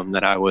few of them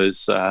that I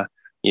was,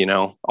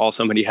 all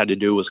somebody had to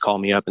do was call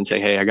me up and say,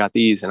 hey, I got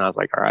these. And I was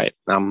like, all right,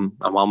 I'm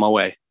on my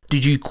way.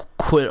 Did you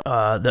quit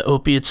the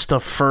opiate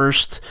stuff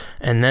first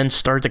and then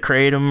start the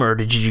Kratom, or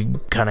did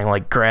you kind of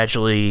like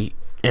gradually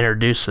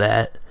introduce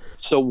that?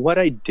 So what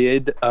I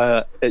did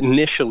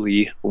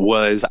initially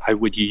was I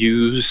would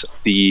use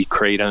the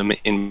Kratom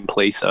in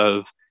place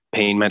of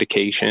pain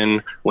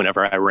medication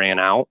whenever I ran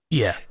out.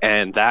 Yeah.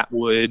 And that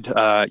would,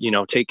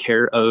 take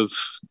care of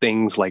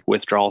things like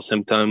withdrawal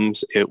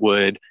symptoms. It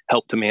would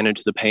help to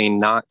manage the pain,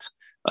 not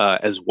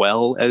as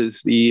well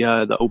as the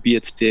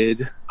opiates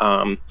did.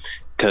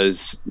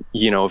 Because,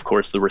 of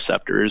course, the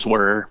receptors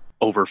were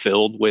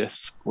overfilled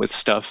with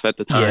stuff at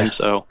the time. Yeah.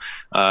 So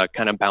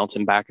kind of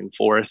bouncing back and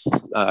forth.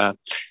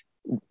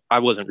 I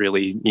wasn't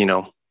really,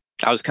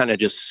 I was kind of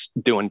just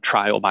doing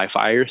trial by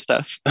fire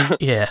stuff.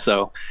 Yeah.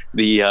 So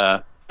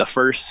the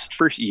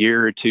first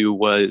year or two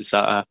was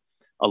a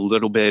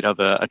little bit of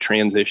a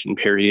transition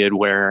period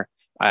where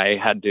I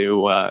had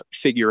to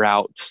figure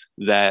out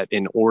that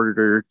in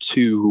order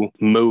to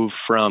move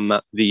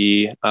from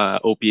the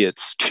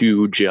opiates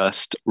to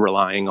just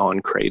relying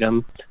on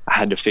Kratom, I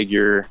had to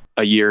figure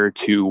a year or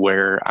two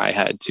where I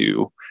had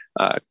to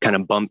kind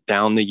of bump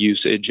down the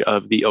usage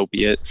of the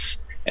opiates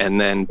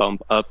and then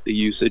bump up the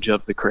usage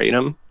of the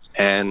Kratom.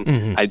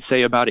 And I'd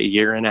say about 1.5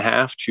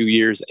 years, 2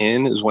 years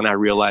in is when I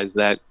realized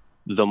that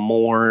the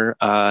more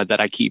that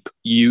I keep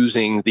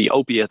using the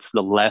opiates,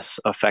 the less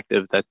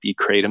effective that the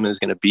Kratom is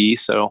going to be.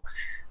 So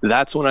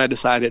that's when I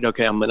decided,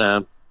 okay, I'm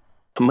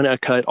gonna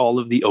cut all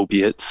of the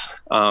opiates.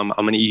 I'm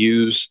going to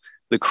use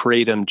the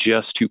Kratom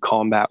just to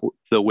combat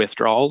the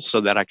withdrawals so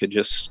that I could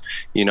just,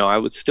 I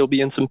would still be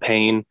in some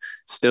pain,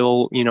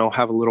 still,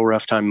 have a little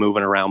rough time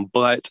moving around,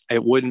 but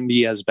it wouldn't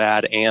be as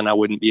bad and I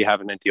wouldn't be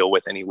having to deal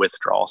with any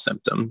withdrawal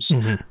symptoms.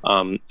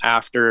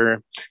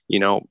 After,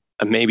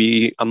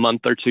 maybe a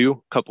month or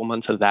two, couple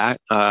months of that,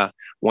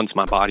 once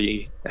my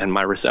body and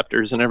my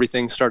receptors and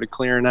everything started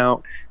clearing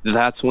out,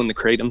 that's when the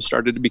Kratom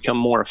started to become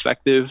more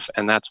effective.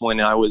 And that's when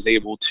I was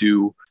able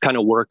to kind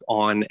of work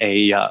on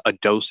a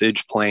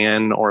dosage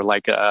plan or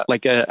like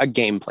a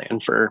game plan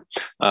for,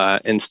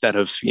 instead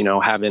of,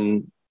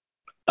 having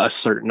a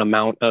certain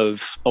amount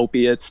of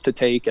opiates to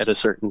take at a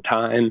certain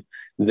time,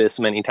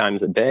 this many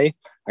times a day,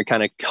 I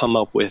kind of come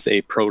up with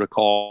a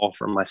protocol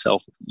for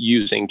myself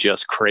using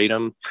just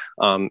Kratom.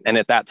 And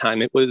at that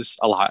time, it was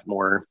a lot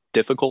more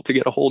difficult to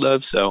get a hold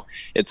of. So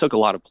it took a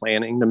lot of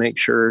planning to make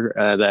sure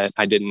that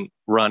I didn't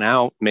run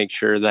out, make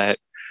sure that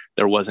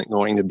there wasn't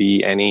going to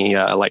be any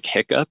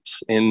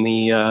hiccups in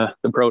the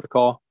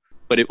protocol.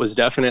 But it was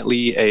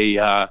definitely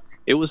a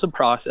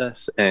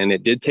process, and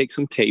it did take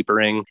some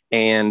tapering.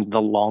 And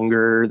the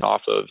longer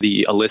off of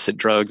the illicit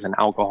drugs and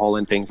alcohol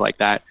and things like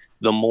that,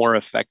 the more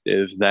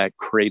effective that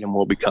Kratom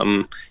will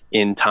become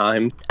in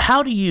time.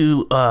 How do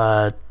you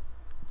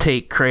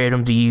take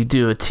Kratom? Do you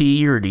do a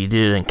tea or do you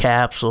do it in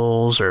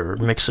capsules or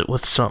mix it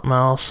with something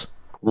else?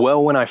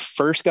 Well, when I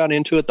first got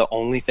into it, the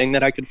only thing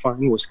that I could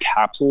find was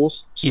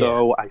capsules.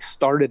 So I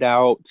started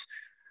out,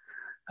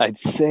 I'd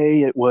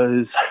say it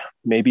was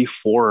maybe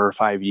 4 or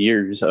 5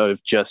 years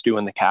of just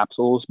doing the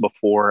capsules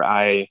before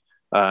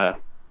there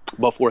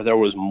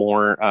was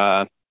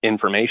more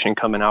information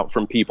coming out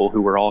from people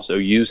who were also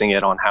using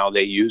it on how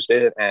they used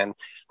it. And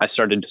I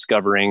started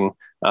discovering,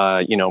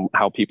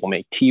 how people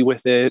make tea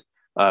with it,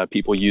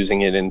 people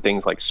using it in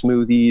things like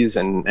smoothies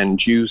and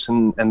juice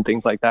and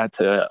things like that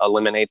to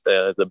eliminate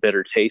the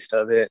bitter taste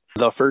of it.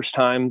 The first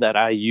time that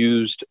I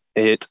used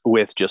it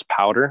with just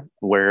powder,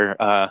 where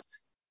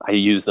I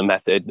used the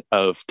method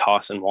of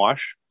toss and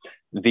wash,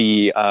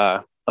 the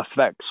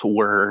effects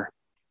were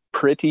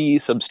pretty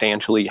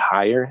substantially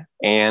higher,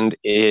 and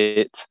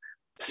it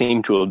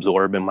seemed to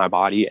absorb in my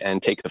body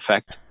and take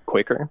effect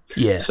quicker.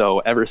 Yeah. So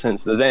ever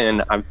since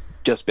then, I've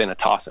just been a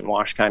toss and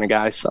wash kind of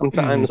guy.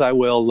 Sometimes I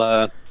will,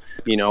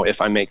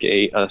 if I make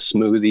a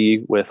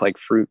smoothie with like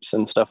fruits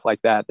and stuff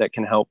like that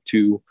can help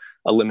to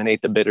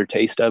eliminate the bitter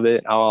taste of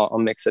it, I'll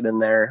mix it in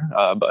there.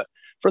 But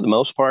for the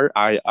most part,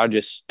 I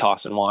just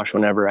toss and wash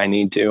whenever I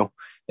need to.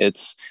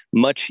 It's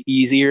much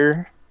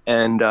easier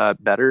and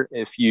better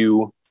if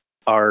you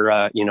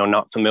are,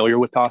 not familiar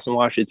with toss and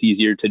wash. It's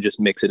easier to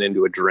just mix it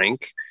into a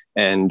drink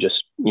and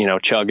just,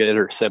 chug it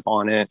or sip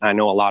on it. I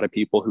know a lot of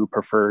people who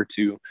prefer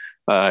to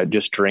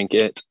just drink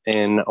it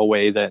in a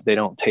way that they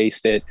don't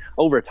taste it.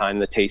 Over time,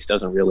 the taste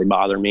doesn't really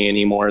bother me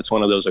anymore. It's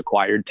one of those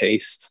acquired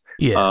tastes.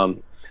 Yeah.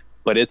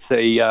 But it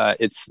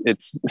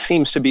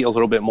seems to be a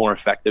little bit more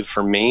effective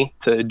for me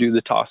to do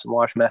the toss and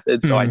wash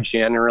method. So I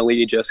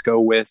generally just go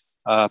with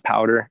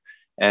powder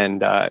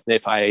And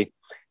if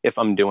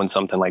I'm doing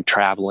something like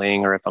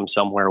traveling, or if I'm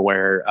somewhere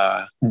where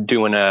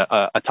doing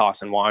a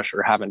toss and wash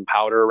or having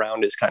powder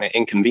around is kind of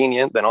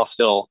inconvenient, then I'll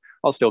still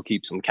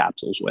keep some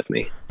capsules with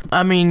me.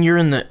 I mean, you're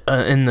in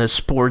the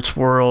sports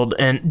world,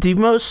 and do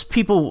most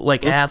people,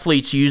 like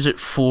athletes, use it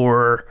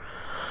for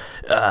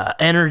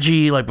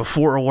energy, like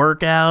before a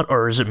workout,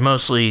 or is it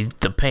mostly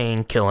the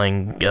pain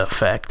killing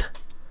effect?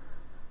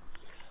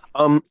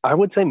 I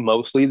would say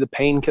mostly the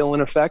pain killing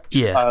effect.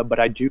 Yeah. But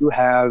I do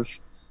have,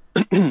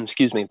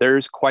 excuse me,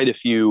 there's quite a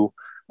few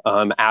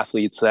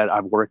athletes that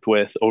I've worked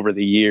with over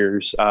the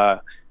years.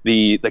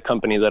 The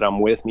company that I'm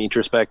with,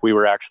 Nutraspec, we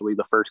were actually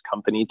the first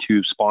company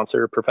to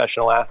sponsor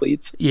professional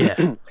athletes.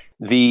 Yeah.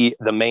 The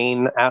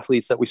main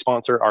athletes that we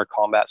sponsor are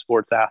combat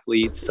sports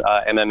athletes,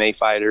 MMA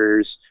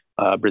fighters,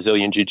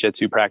 Brazilian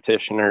Jiu-Jitsu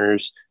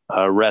practitioners,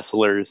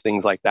 wrestlers,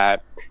 things like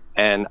that.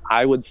 And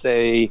I would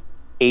say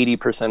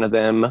 80% of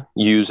them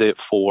use it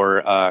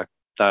for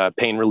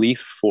pain relief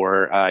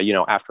for,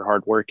 after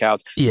hard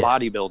workouts. Yeah.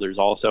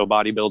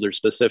 Bodybuilders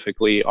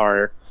specifically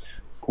are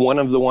one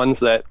of the ones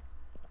that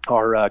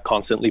are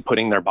constantly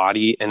putting their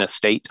body in a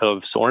state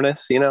of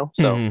soreness,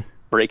 so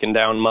breaking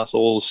down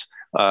muscles,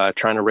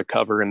 trying to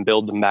recover and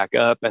build them back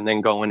up, and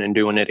then going and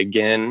doing it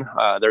again.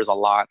 There's a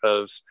lot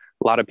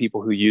of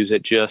people who use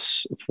it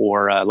just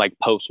for like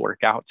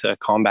post-workout to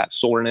combat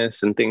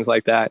soreness and things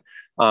like that.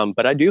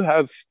 But I do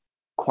have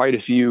quite a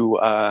few,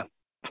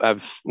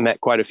 I've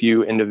met quite a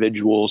few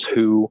individuals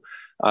who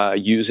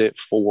use it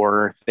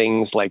for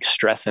things like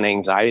stress and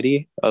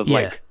anxiety of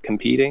like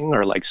competing,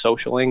 or like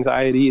social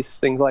anxieties,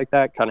 things like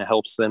that. Kind of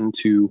helps them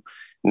to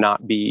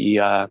not be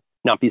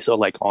so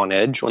like on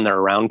edge when they're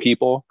around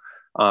people.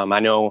 I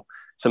know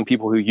some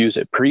people who use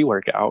it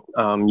pre-workout,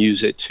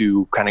 use it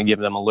to kind of give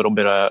them a little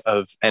bit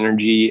of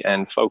energy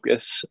and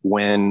focus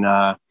when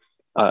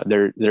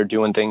they're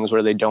doing things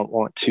where they don't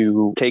want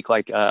to take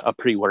like a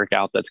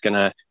pre-workout that's going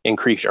to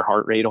increase your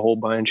heart rate a whole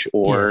bunch,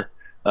 or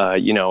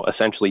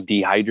essentially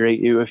dehydrate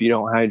you if you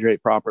don't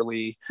hydrate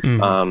properly.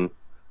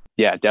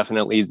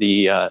 Definitely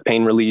the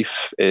pain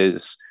relief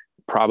is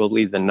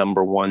probably the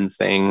number one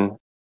thing.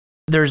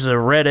 There's a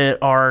Reddit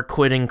r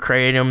quitting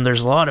kratom. There's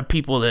a lot of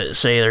people that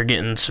say they're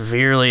getting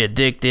severely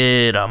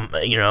addicted,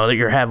 that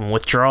you're having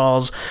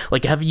withdrawals.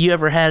 Like, have you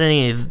ever had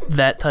any of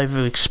that type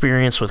of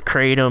experience with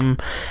kratom?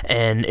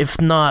 And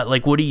if not,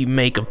 like, what do you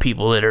make of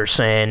people that are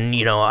saying,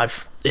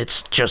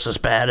 it's just as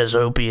bad as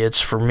opiates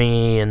for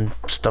me and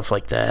stuff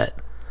like that?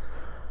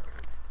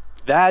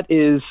 That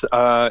is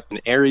an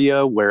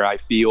area where I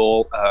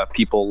feel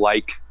people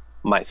like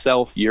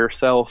myself,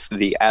 yourself,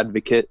 the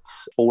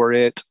advocates for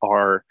it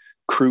are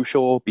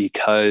crucial,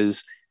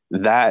 because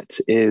that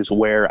is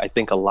where I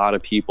think a lot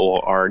of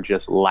people are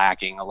just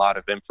lacking a lot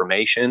of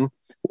information,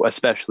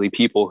 especially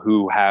people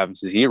who have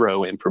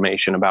zero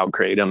information about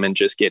kratom and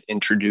just get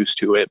introduced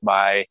to it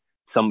by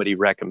somebody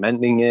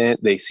recommending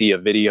it. They see a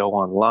video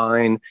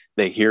online,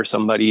 they hear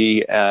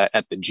somebody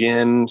at the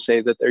gym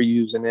say that they're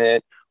using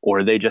it,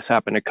 or they just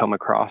happen to come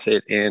across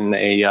it in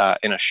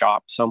a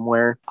shop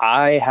somewhere.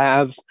 I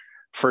have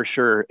for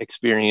sure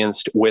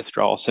experienced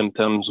withdrawal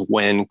symptoms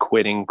when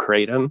quitting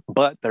kratom,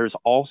 but there's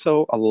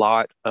also a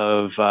lot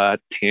of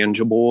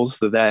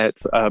tangibles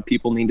that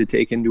people need to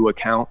take into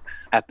account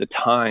at the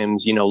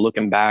times.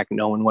 Looking back,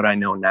 knowing what I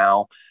know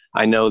now,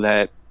 I know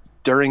that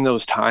during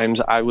those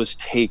times I was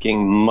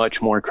taking much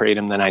more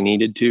kratom than I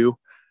needed to.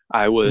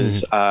 I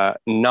was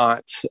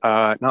not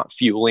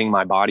fueling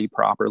my body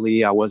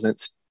properly. I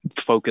wasn't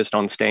focused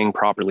on staying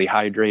properly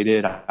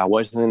hydrated. I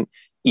wasn't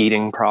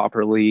eating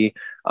properly.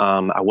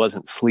 I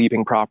wasn't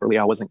sleeping properly.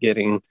 I wasn't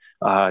getting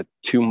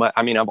too much.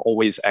 I mean, I've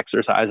always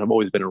exercised. I've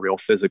always been a real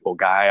physical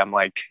guy. I'm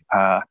like,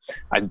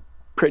 I'm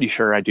pretty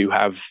sure I do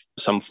have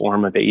some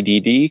form of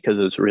ADD, because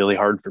it's really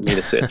hard for me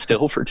to sit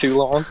still for too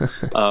long.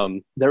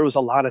 There was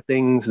a lot of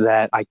things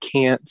that I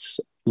can't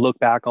look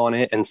back on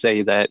it and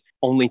say that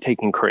only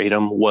taking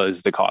kratom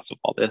was the cause of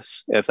all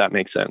this, if that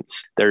makes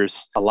sense.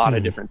 There's a lot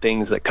of different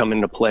things that come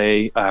into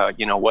play.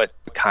 What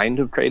kind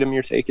of kratom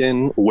you're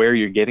taking, where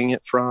you're getting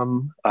it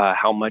from,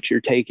 how much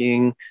you're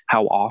taking,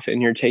 how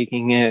often you're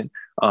taking it.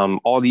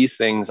 All these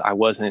things I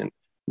wasn't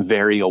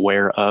very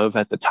aware of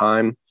at the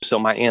time. So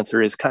my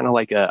answer is kind of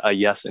like a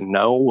yes and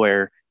no,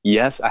 where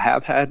yes, I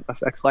have had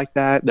effects like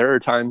that. There are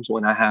times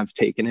when I have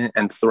taken it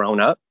and thrown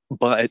up,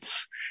 but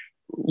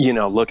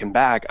looking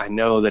back, I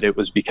know that it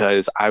was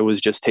because I was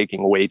just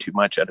taking way too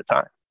much at a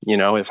time.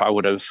 If I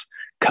would have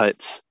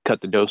cut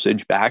the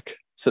dosage back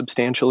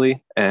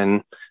substantially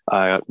and,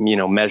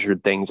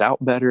 measured things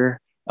out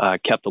better,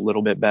 kept a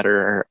little bit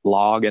better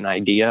log and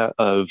idea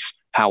of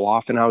how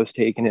often I was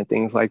taking it,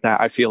 things like that,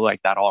 I feel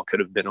like that all could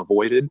have been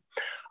avoided.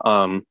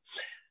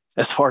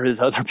 As far as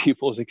other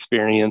people's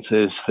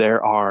experiences,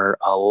 there's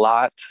a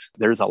lot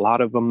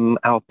of them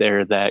out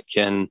there that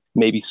can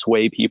maybe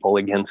sway people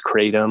against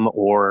kratom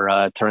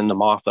or turn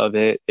them off of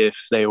it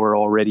if they were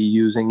already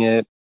using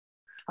it.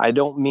 I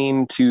don't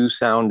mean to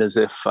sound as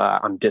if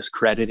I'm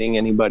discrediting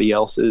anybody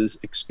else's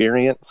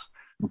experience,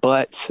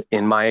 But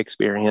in my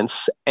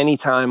experience,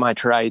 anytime I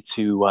try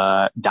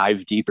to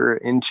dive deeper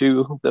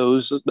into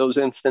those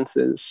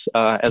instances,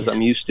 as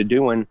I'm used to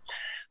doing,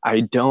 I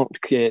don't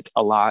get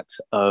a lot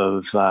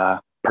of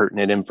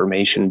pertinent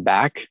information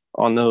back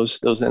on those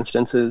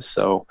instances.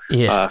 So,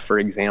 for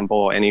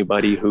example,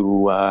 anybody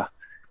who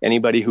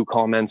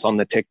comments on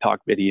the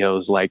TikTok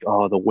videos like,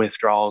 "Oh, the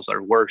withdrawals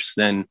are worse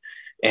than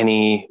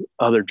any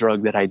other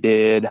drug that I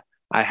did.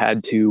 I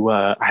had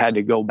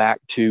to go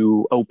back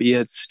to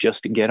opiates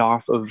just to get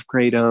off of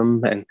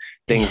kratom," and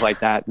things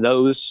like that.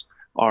 Those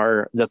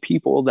are the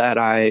people that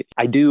I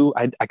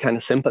kind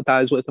of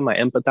sympathize with them. I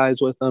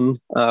empathize with them,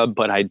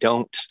 but I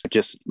don't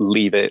just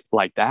leave it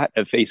like that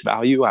at face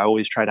value. I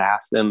always try to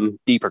ask them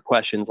deeper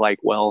questions like,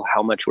 well,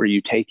 how much were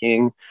you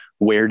taking?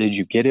 Where did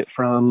you get it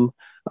from?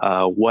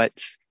 What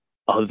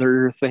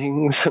other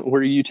things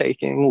were you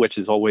taking? Which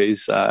is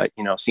always,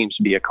 seems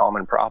to be a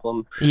common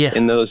problem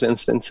in those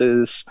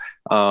instances.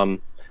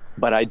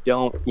 But I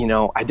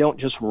don't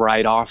just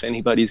write off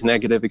anybody's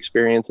negative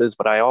experiences,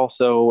 but I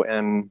also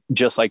am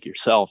just like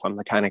yourself. I'm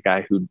the kind of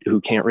guy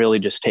who can't really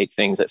just take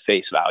things at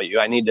face value.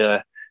 I need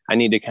to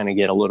kind of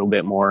get a little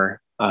bit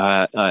more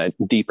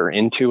deeper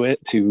into it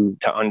to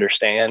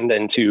understand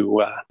and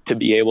to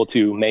be able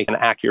to make an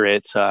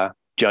accurate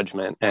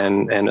judgment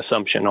and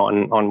assumption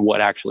on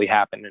what actually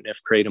happened and if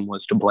kratom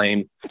was to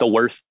blame. The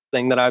worst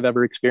thing that I've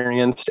ever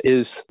experienced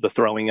is the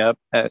throwing up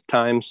at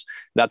times.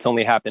 That's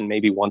only happened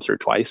maybe once or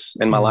twice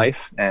in my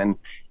life, and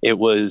it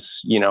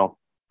was,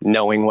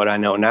 knowing what I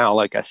know now,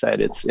 like I said,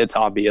 it's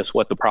obvious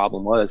what the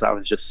problem was. I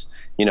was just,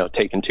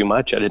 taking too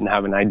much. I didn't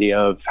have an idea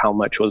of how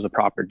much was a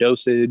proper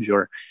dosage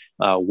or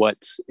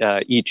what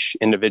each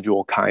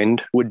individual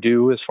kind would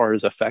do as far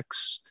as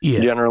effects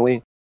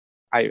generally.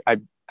 I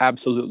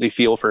absolutely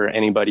feel for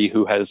anybody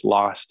who has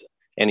lost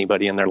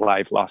anybody in their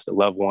life, lost a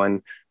loved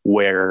one,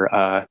 where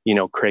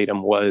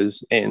kratom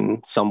was in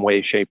some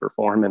way, shape, or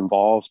form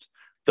involved.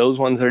 Those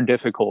ones are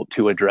difficult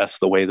to address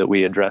the way that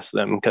we address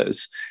them,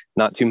 because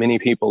not too many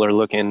people are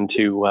looking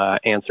to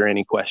answer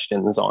any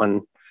questions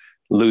on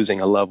losing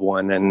a loved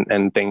one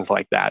and things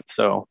like that.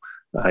 So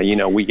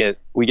we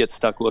get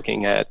stuck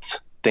looking at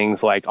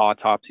things like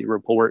autopsy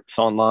reports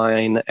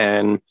online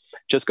and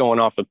just going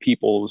off of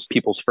people's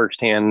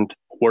firsthand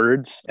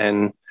words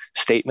and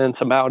statements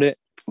about it.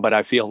 But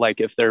I feel like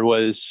if there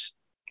was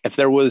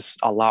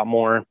a lot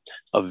more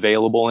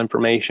available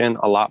information,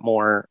 a lot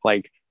more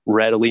like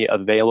readily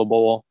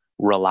available,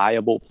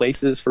 reliable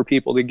places for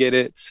people to get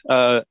it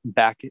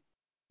back,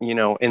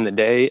 in the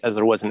day as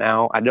there was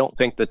now, I don't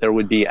think that there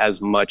would be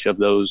as much of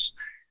those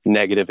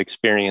negative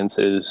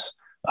experiences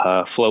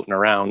floating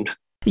around.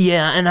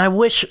 Yeah, and I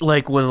wish,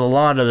 like, with a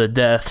lot of the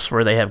deaths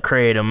where they have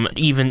kratom,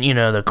 even,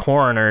 the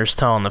coroner's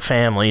telling the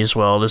families,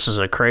 well, this is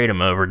a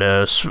kratom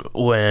overdose,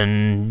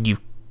 when you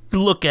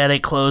look at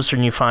it closer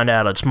and you find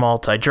out it's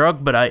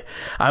multi-drug. But I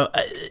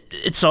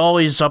it's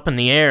always up in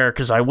the air,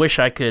 because I wish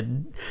I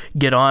could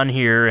get on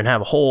here and have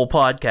a whole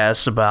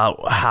podcast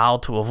about how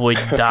to avoid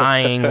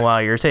dying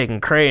while you're taking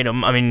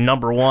kratom. I mean,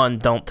 number one,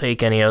 don't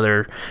take any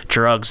other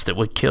drugs that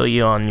would kill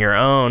you on your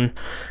own,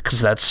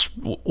 because that's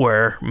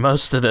where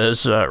most of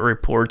those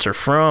reports are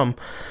from.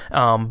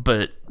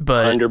 But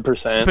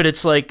 100%. But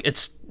it's like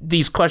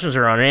these questions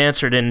are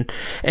unanswered, and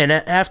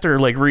after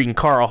like reading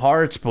Carl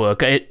Hart's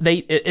book,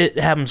 it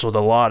happens with a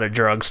lot of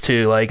drugs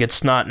too. Like,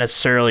 it's not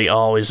necessarily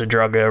always a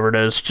drug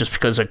overdose, just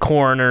because a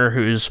coroner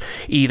who's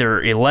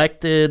either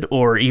elected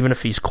or even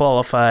if he's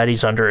qualified,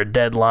 he's under a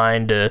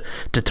deadline to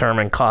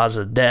determine cause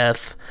of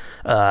death.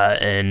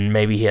 And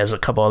maybe he has a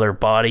couple other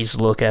bodies to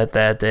look at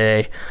that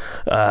day.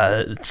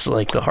 It's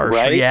like the harsh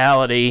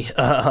reality.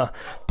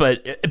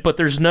 But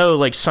there's no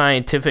like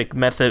scientific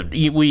method.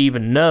 We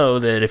even know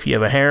that if you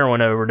have a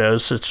heroin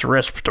overdose, it's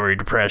respiratory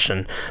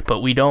depression. But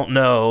we don't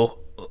know,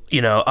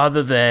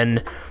 other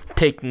than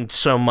taking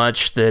so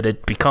much that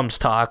it becomes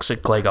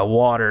toxic, like a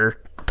water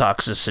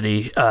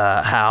toxicity,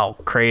 how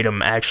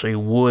kratom actually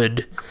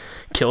would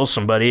kill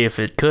somebody if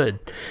it could.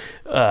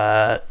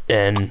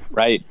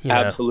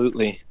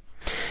 Absolutely.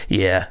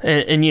 Yeah,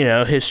 and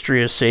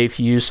history of safe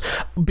use.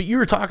 But you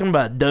were talking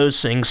about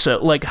dosing, so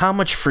like how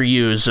much for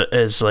you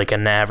is like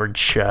an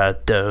average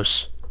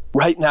dose?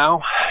 Right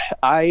now,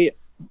 I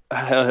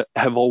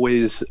have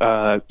always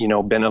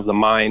been of the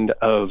mind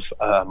of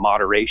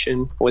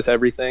moderation with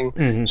everything.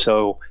 Mm-hmm.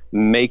 So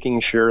making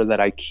sure that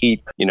I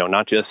keep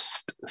not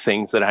just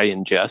things that I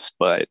ingest,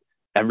 but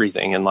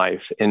everything in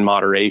life in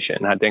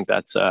moderation. I think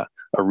that's a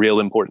real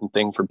important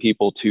thing for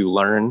people to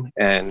learn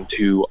and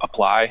to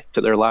apply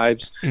to their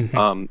lives.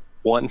 Mm-hmm.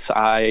 Once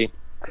I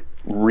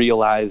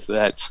realized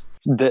that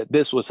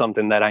this was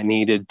something that I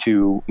needed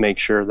to make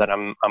sure that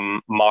I'm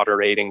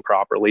moderating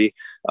properly,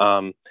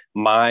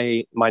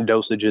 my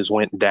dosages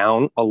went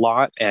down a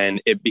lot, and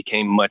it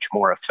became much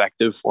more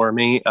effective for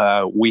me.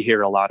 We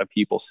hear a lot of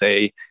people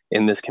say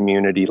in this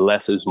community,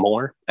 less is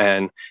more.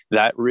 And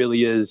that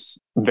really is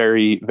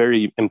very,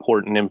 very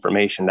important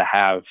information to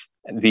have.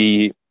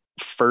 The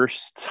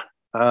first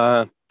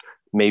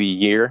maybe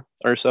year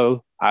or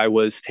so, I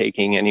was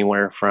taking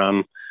anywhere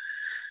from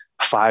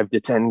 5 to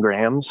 10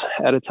 grams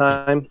at a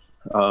time.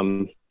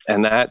 And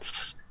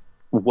that's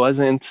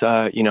wasn't,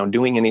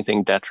 doing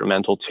anything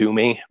detrimental to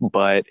me,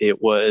 but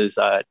it was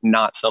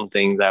not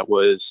something that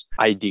was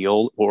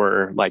ideal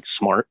or like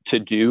smart to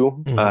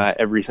do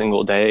every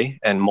single day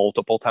and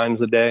multiple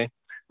times a day.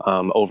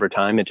 Over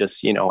time, it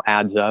just,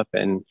 adds up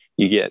and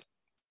you get,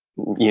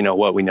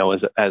 what we know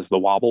as the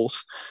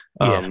wobbles.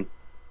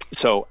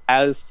 So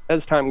as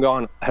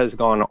time has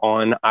gone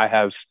on, I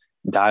have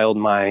dialed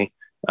my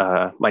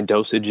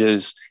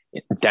dosages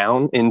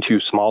down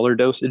into smaller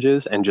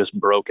dosages and just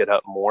broke it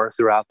up more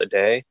throughout the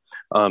day.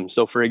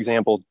 So for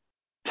example,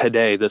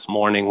 this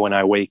morning when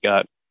I wake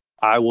up,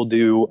 I will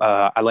do,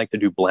 I like to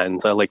do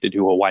blends. I like to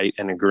do a white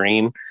and a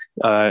green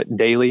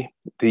daily.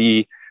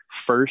 The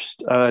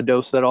first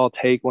dose that I'll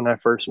take when I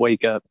first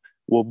wake up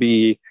will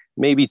be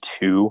maybe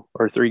 2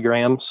 or 3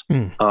 grams.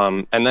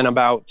 And then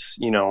about,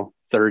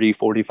 30,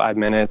 45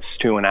 minutes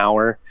to an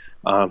hour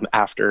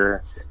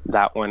after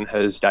that one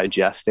has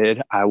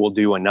digested, I will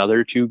do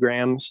another 2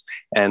 grams.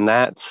 And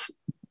that's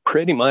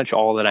pretty much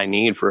all that I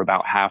need for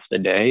about half the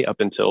day up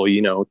until,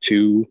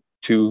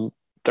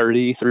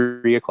 2:30,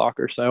 3 o'clock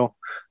or so,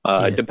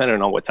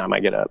 depending on what time I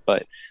get up.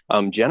 But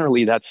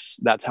generally, that's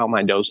how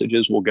my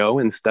dosages will go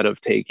instead of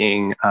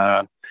taking,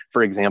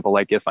 for example,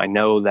 like if I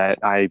know that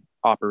I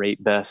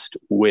operate best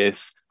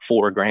with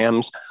 4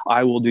 grams,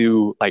 I will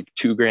do like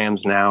 2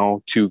 grams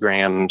now, 2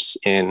 grams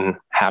in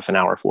half an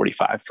hour,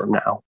 45 from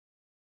now.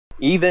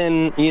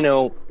 Even,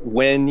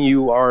 when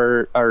you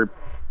are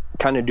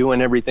kind of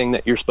doing everything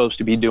that you're supposed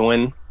to be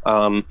doing,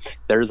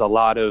 there's a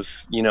lot of,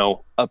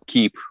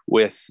 upkeep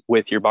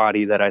with your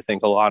body that I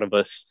think a lot of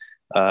us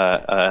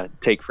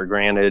take for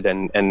granted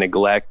and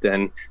neglect,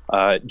 and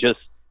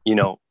just,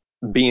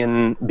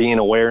 being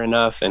aware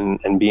enough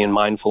and being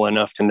mindful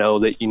enough to know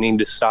that you need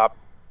to stop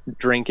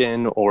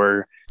drinking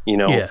or,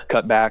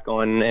 cut back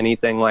on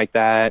anything like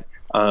that.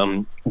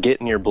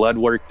 Getting your blood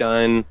work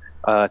done,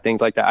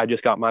 things like that. I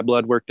just got my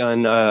blood work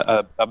done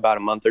about a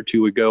month or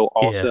 2 ago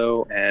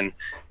also. And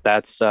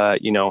that's,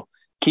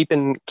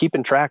 keeping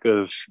track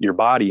of your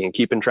body and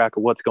keeping track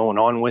of what's going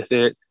on with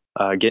it,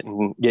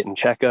 getting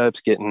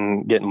checkups,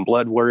 getting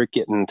blood work,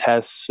 getting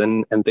tests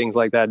and things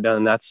like that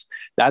done.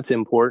 That's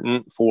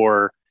important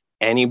for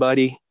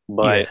anybody.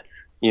 But,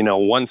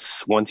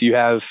 once you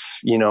have,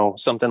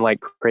 something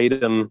like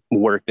Kratom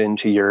worked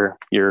into your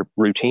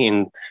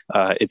routine,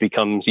 it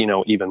becomes,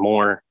 even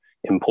more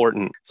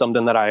important.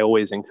 Something that I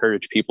always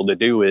encourage people to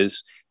do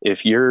is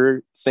if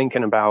you're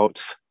thinking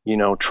about,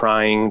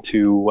 trying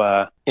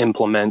to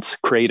implement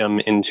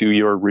Kratom into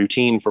your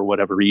routine for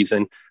whatever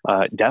reason,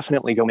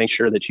 definitely go make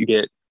sure that you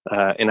get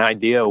an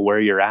idea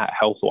where you're at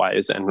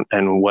health-wise and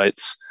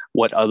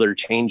what other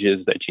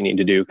changes that you need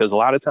to do. Because a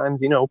lot of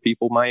times,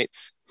 people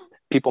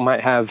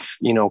might have,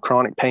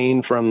 chronic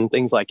pain from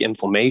things like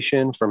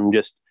inflammation, from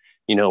just,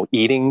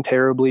 eating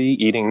terribly,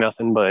 eating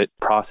nothing but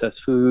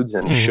processed foods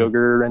and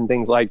sugar and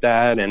things like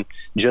that. And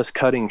just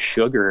cutting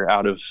sugar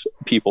out of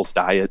people's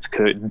diets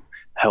could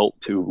help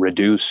to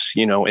reduce,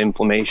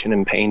 inflammation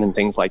and pain and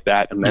things like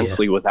that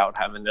immensely without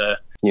having to,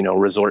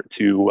 resort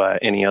to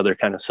any other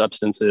kind of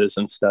substances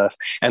and stuff.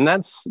 And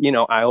that's,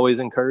 I always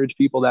encourage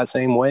people that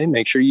same way.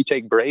 Make sure you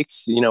take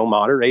breaks,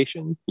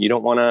 moderation. You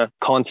don't want to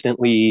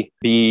constantly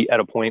be at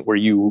a point where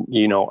you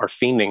are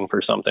fiending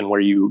for something where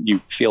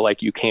you feel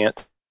like you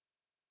can't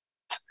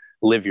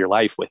live your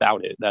life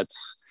without it.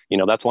 That's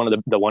one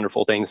of the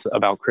wonderful things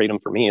about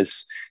Kratom for me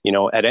is,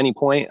 at any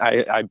point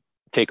I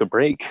take a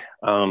break.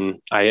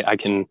 I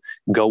can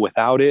go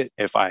without it.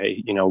 If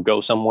I,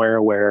 go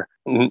somewhere where,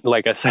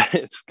 like I said,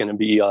 it's going to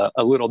be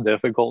a little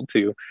difficult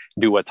to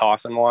do a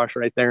toss and wash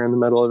right there in the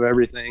middle of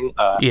everything.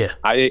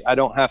 I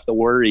don't have to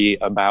worry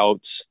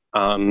about,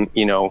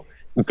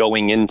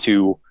 going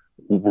into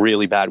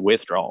really bad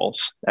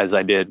withdrawals as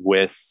I did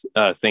with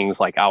things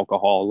like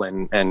alcohol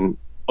and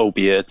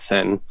opiates.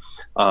 And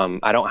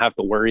I don't have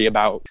to worry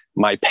about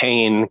my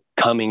pain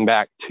coming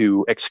back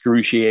to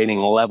excruciating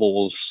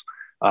levels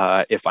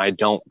if I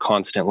don't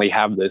constantly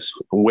have this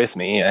with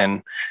me.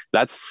 And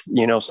that's,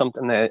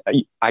 something that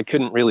I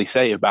couldn't really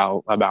say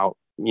about,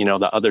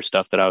 the other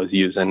stuff that I was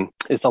using.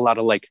 It's a lot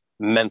of like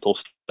mental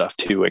stuff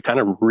too. It kind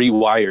of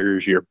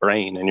rewires your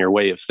brain and your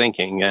way of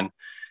thinking. And,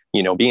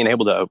 being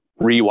able to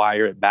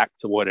rewire it back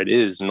to what it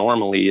is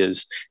normally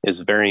is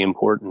very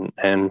important.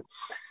 And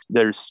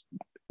there's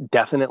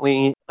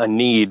definitely a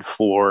need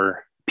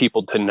for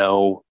people to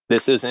know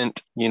this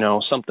isn't,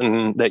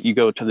 something that you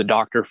go to the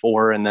doctor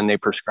for and then they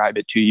prescribe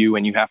it to you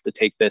and you have to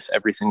take this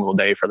every single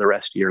day for the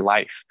rest of your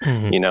life.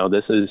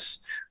 This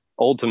is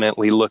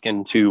ultimately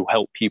looking to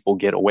help people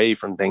get away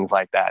from things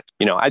like that.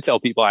 I tell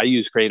people I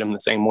use Kratom the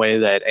same way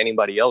that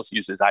anybody else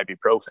uses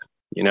ibuprofen.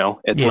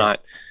 It's not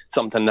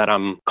something that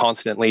I'm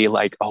constantly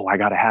like, oh, I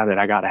gotta have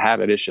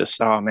it. It's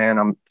just, oh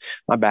man,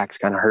 my back's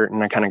kind of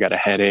hurting. I kind of got a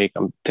headache.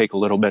 I'm take a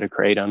little bit of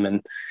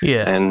Kratom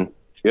and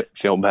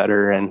feel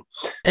better.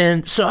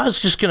 And so I was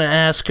just going to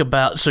ask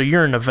about, so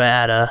you're in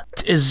Nevada.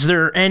 Is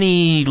there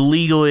any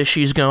legal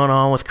issues going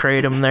on with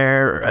Kratom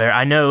there?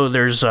 I know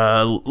there's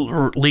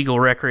legal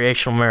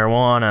recreational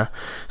marijuana,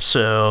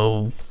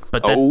 so...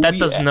 But that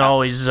doesn't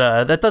always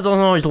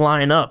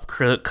line up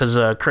because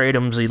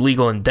Kratom's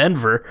illegal in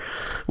Denver,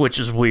 which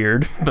is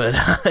weird. But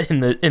in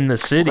the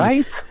city,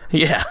 right?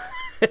 Yeah.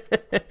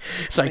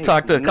 So I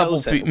talked to a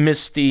couple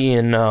Misty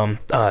and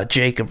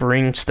Jacob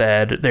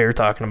Ringstad. They were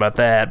talking about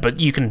that, but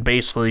you can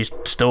basically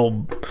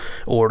still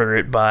order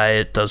it, buy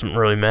it. Doesn't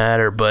really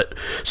matter. But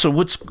so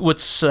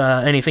what's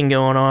anything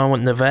going on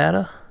with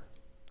Nevada?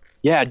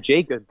 Yeah,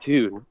 Jacob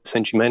too.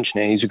 Since you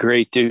mentioned it, he's a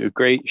great dude.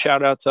 Great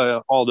shout out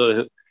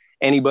to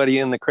anybody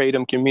in the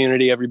Kratom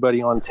community,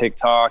 everybody on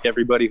TikTok,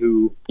 everybody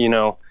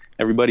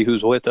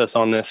who's with us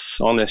on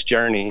this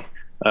journey.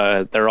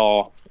 I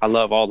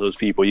love all those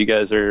people. You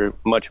guys are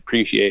much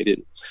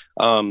appreciated.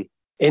 In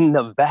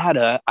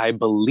Nevada, I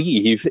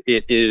believe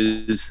it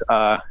is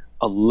a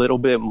little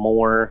bit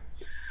more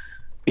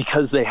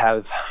because they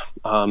have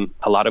a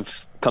lot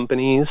of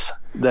companies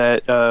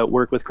that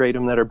work with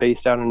Kratom that are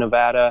based out in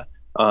Nevada.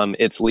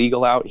 It's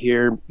legal out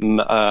here.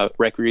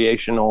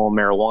 Recreational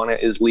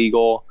marijuana is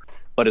legal.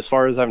 But as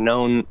far as I've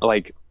known,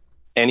 like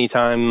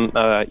anytime,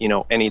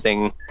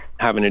 anything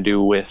having to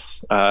do with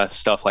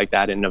stuff like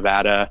that in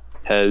Nevada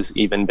has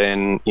even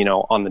been,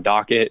 on the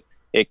docket,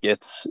 it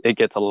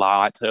gets a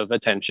lot of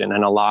attention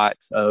and a lot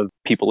of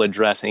people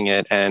addressing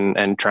it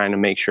and trying to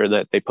make sure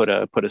that they put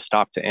a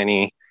stop to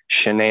any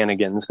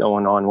shenanigans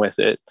going on with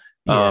it.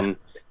 Yeah.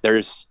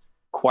 There's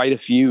quite a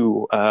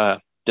few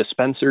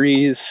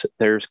dispensaries.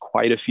 There's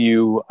quite a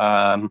few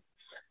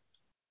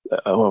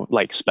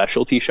like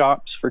specialty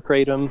shops for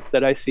Kratom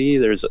that I see.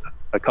 There's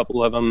a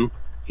couple of them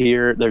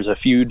here. There's a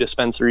few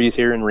dispensaries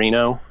here in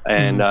Reno,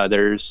 and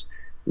there's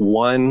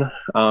one,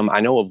 I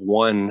know of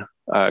one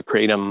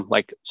Kratom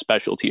like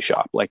specialty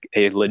shop, like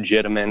a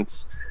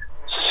legitimate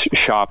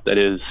shop that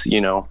is,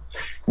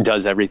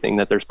 does everything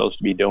that they're supposed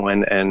to be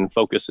doing and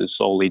focuses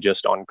solely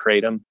just on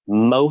Kratom.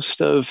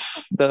 Most of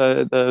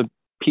the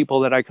people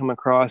that I come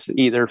across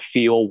either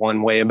feel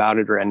one way about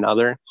it or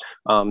another.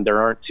 There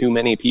aren't too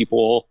many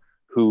people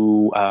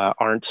who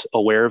aren't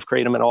aware of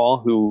Kratom at all,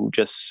 who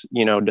just,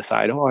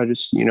 decide, I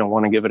just,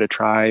 want to give it a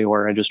try,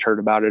 or I just heard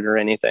about it or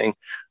anything.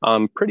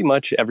 Pretty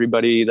much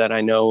everybody that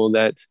I know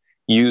that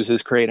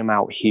uses Kratom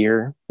out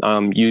here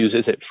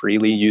uses it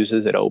freely,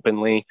 uses it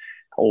openly,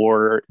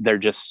 or they're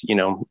just,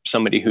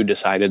 somebody who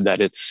decided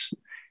that it's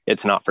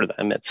not for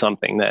them. It's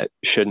something that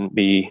shouldn't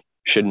be,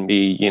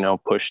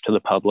 pushed to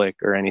the public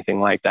or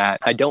anything like that.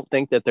 I don't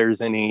think that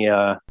there's any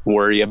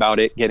worry about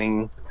it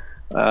getting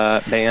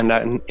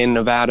banned in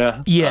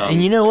Nevada. Yeah,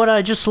 and you know what?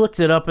 I just looked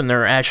it up, and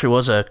there actually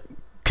was a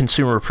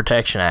Consumer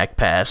Protection Act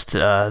passed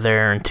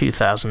there in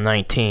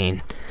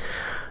 2019.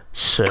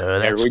 So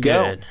that's good.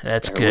 Go.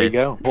 That's there good. We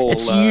go.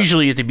 It's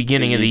usually at the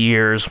beginning of the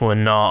years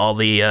when all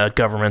the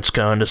governments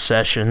go into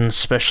session,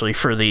 especially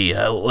for the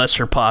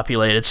lesser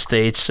populated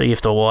states. So you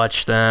have to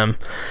watch them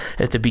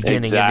at the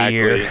beginning of the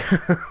year.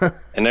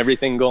 And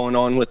everything going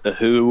on with the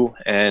WHO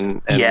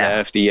and the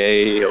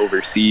FDA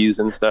overseas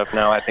and stuff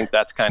now, I think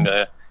that's kind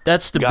of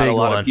got big a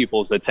lot of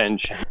people's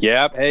attention.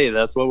 Yep. Hey,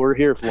 that's what we're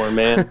here for,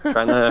 man.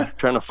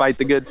 trying to fight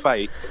the good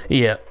fight.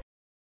 Yeah.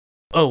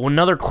 Oh,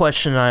 another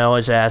question I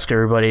always ask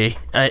everybody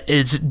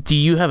is, do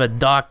you have a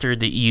doctor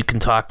that you can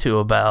talk to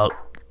about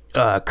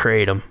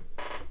Kratom?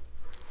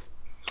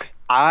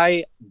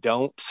 I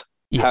don't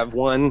have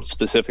one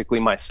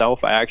specifically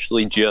myself. I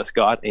actually just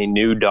got a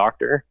new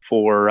doctor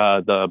for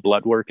the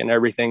blood work and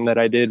everything that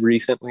I did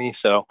recently.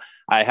 So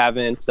I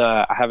haven't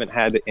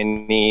had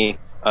any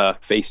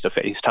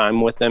face-to-face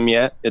time with them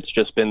yet. It's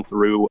just been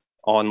through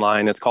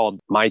online. It's called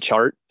My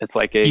Chart. It's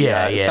like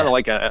it's kind of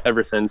like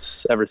ever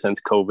since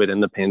COVID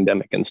and the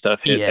pandemic and stuff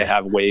hit, they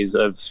have ways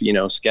of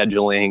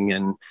scheduling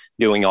and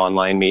doing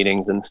online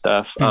meetings and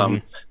stuff.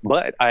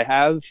 But I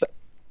have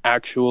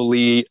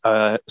actually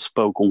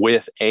spoke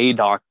with a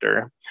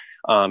doctor.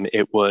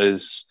 It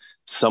was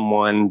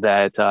someone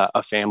that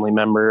a family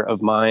member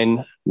of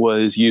mine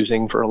was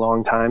using for a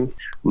long time.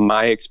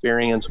 My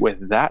experience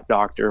with that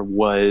doctor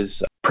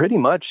was pretty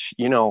much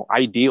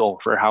ideal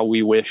for how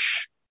we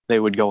wish they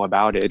would go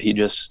about it. He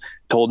just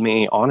told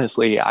me,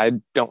 honestly, I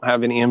don't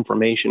have any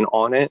information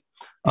on it.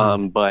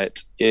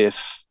 But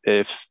if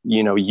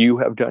you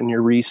have done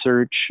your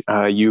research,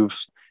 you've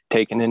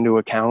taken into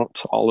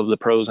account all of the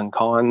pros and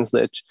cons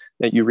that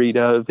you read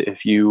of,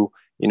 if you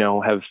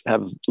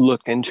have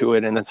looked into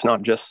it and it's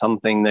not just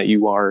something that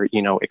you are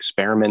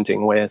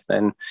experimenting with,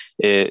 and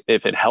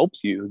if it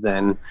helps you,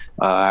 then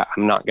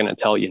I'm not going to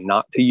tell you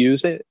not to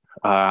use it.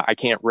 I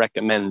can't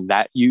recommend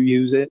that you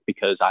use it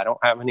because I don't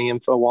have any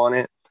info on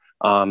it.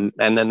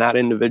 And then that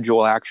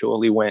individual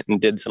actually went and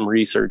did some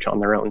research on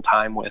their own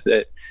time with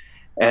it,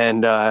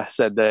 and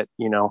said that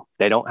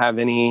they don't have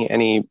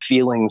any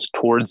feelings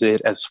towards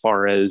it as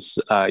far as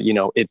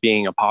it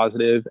being a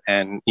positive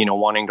and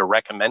wanting to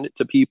recommend it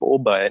to people.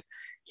 But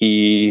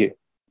he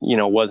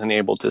wasn't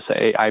able to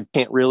say. I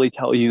can't really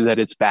tell you that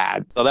it's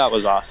bad. So that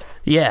was awesome.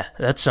 Yeah,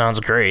 that sounds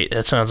great.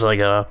 That sounds like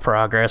a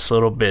progress a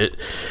little bit.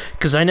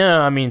 Because I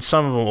know,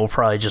 some of them will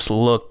probably just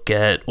look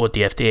at what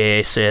the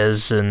FDA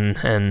says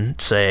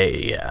and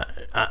say, yeah,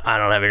 I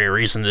don't have any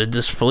reason to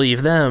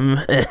disbelieve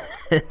them.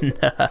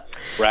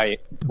 Right.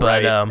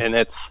 But right. And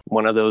it's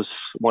one of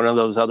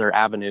those other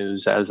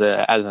avenues as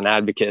an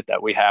advocate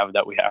that we have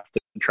to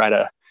try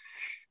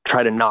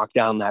to knock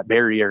down that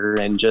barrier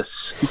and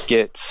just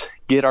get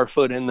our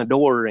foot in the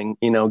door and,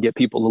 get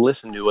people to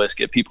listen to us,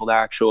 get people to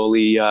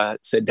actually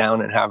sit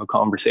down and have a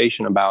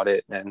conversation about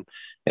it. And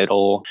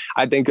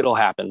I think it'll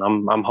happen.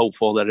 I'm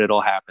hopeful that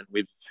it'll happen.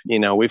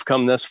 We've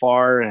come this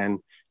far, and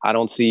I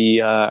don't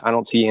see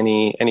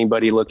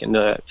anybody looking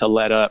to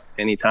let up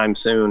anytime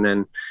soon.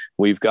 And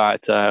we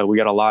got a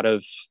lot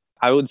of,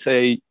 I would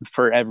say,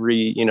 for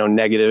every,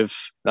 negative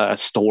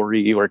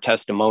story or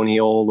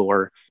testimonial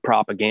or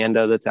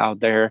propaganda that's out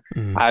there,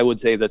 I would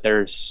say that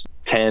there's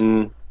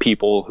 10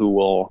 people who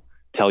will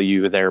tell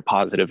you their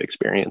positive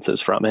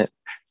experiences from it.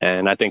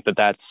 And I think that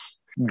that's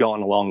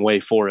gone a long way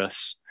for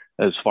us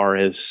as far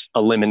as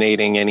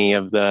eliminating any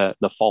of the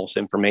false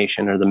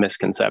information or the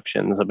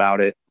misconceptions about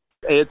it.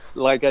 It's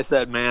like I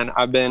said, man,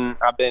 I've been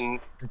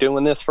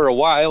doing this for a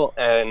while,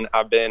 and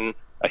I've been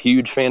a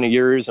huge fan of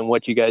yours and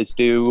what you guys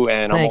do,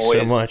 and Thanks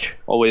I'm so much.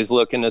 always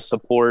looking to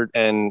support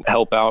and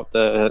help out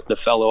the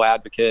fellow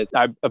advocates.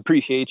 I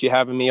appreciate you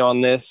having me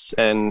on this,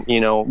 and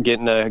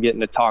getting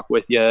to talk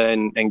with you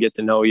and get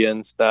to know you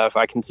and stuff.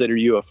 I consider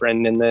you a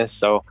friend in this,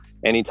 so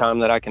anytime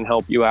that I can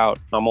help you out,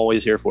 I'm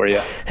always here for you.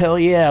 Hell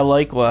yeah,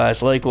 likewise.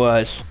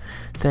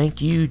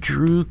 Thank you,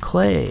 Drew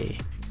Clay.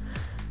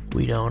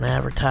 We don't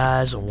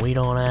advertise and we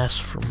don't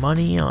ask for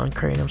money on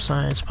Kratom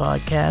Science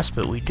Podcast,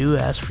 but we do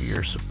ask for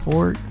your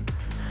support.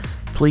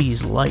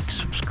 Please like,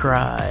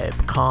 subscribe,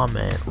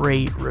 comment,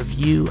 rate,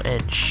 review,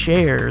 and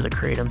share the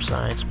Kratom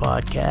Science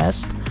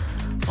Podcast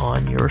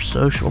on your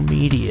social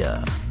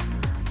media.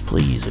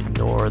 Please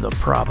ignore the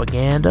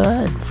propaganda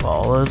and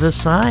follow the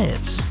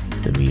science.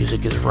 The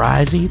music is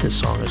Risey. The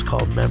song is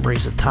called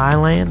Memories of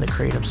Thailand. The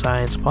Kratom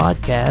Science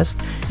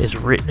Podcast is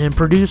written and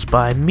produced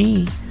by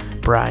me,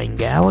 Brian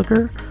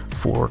Gallagher,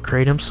 for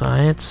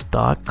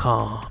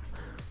KratomScience.com.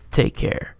 Take care.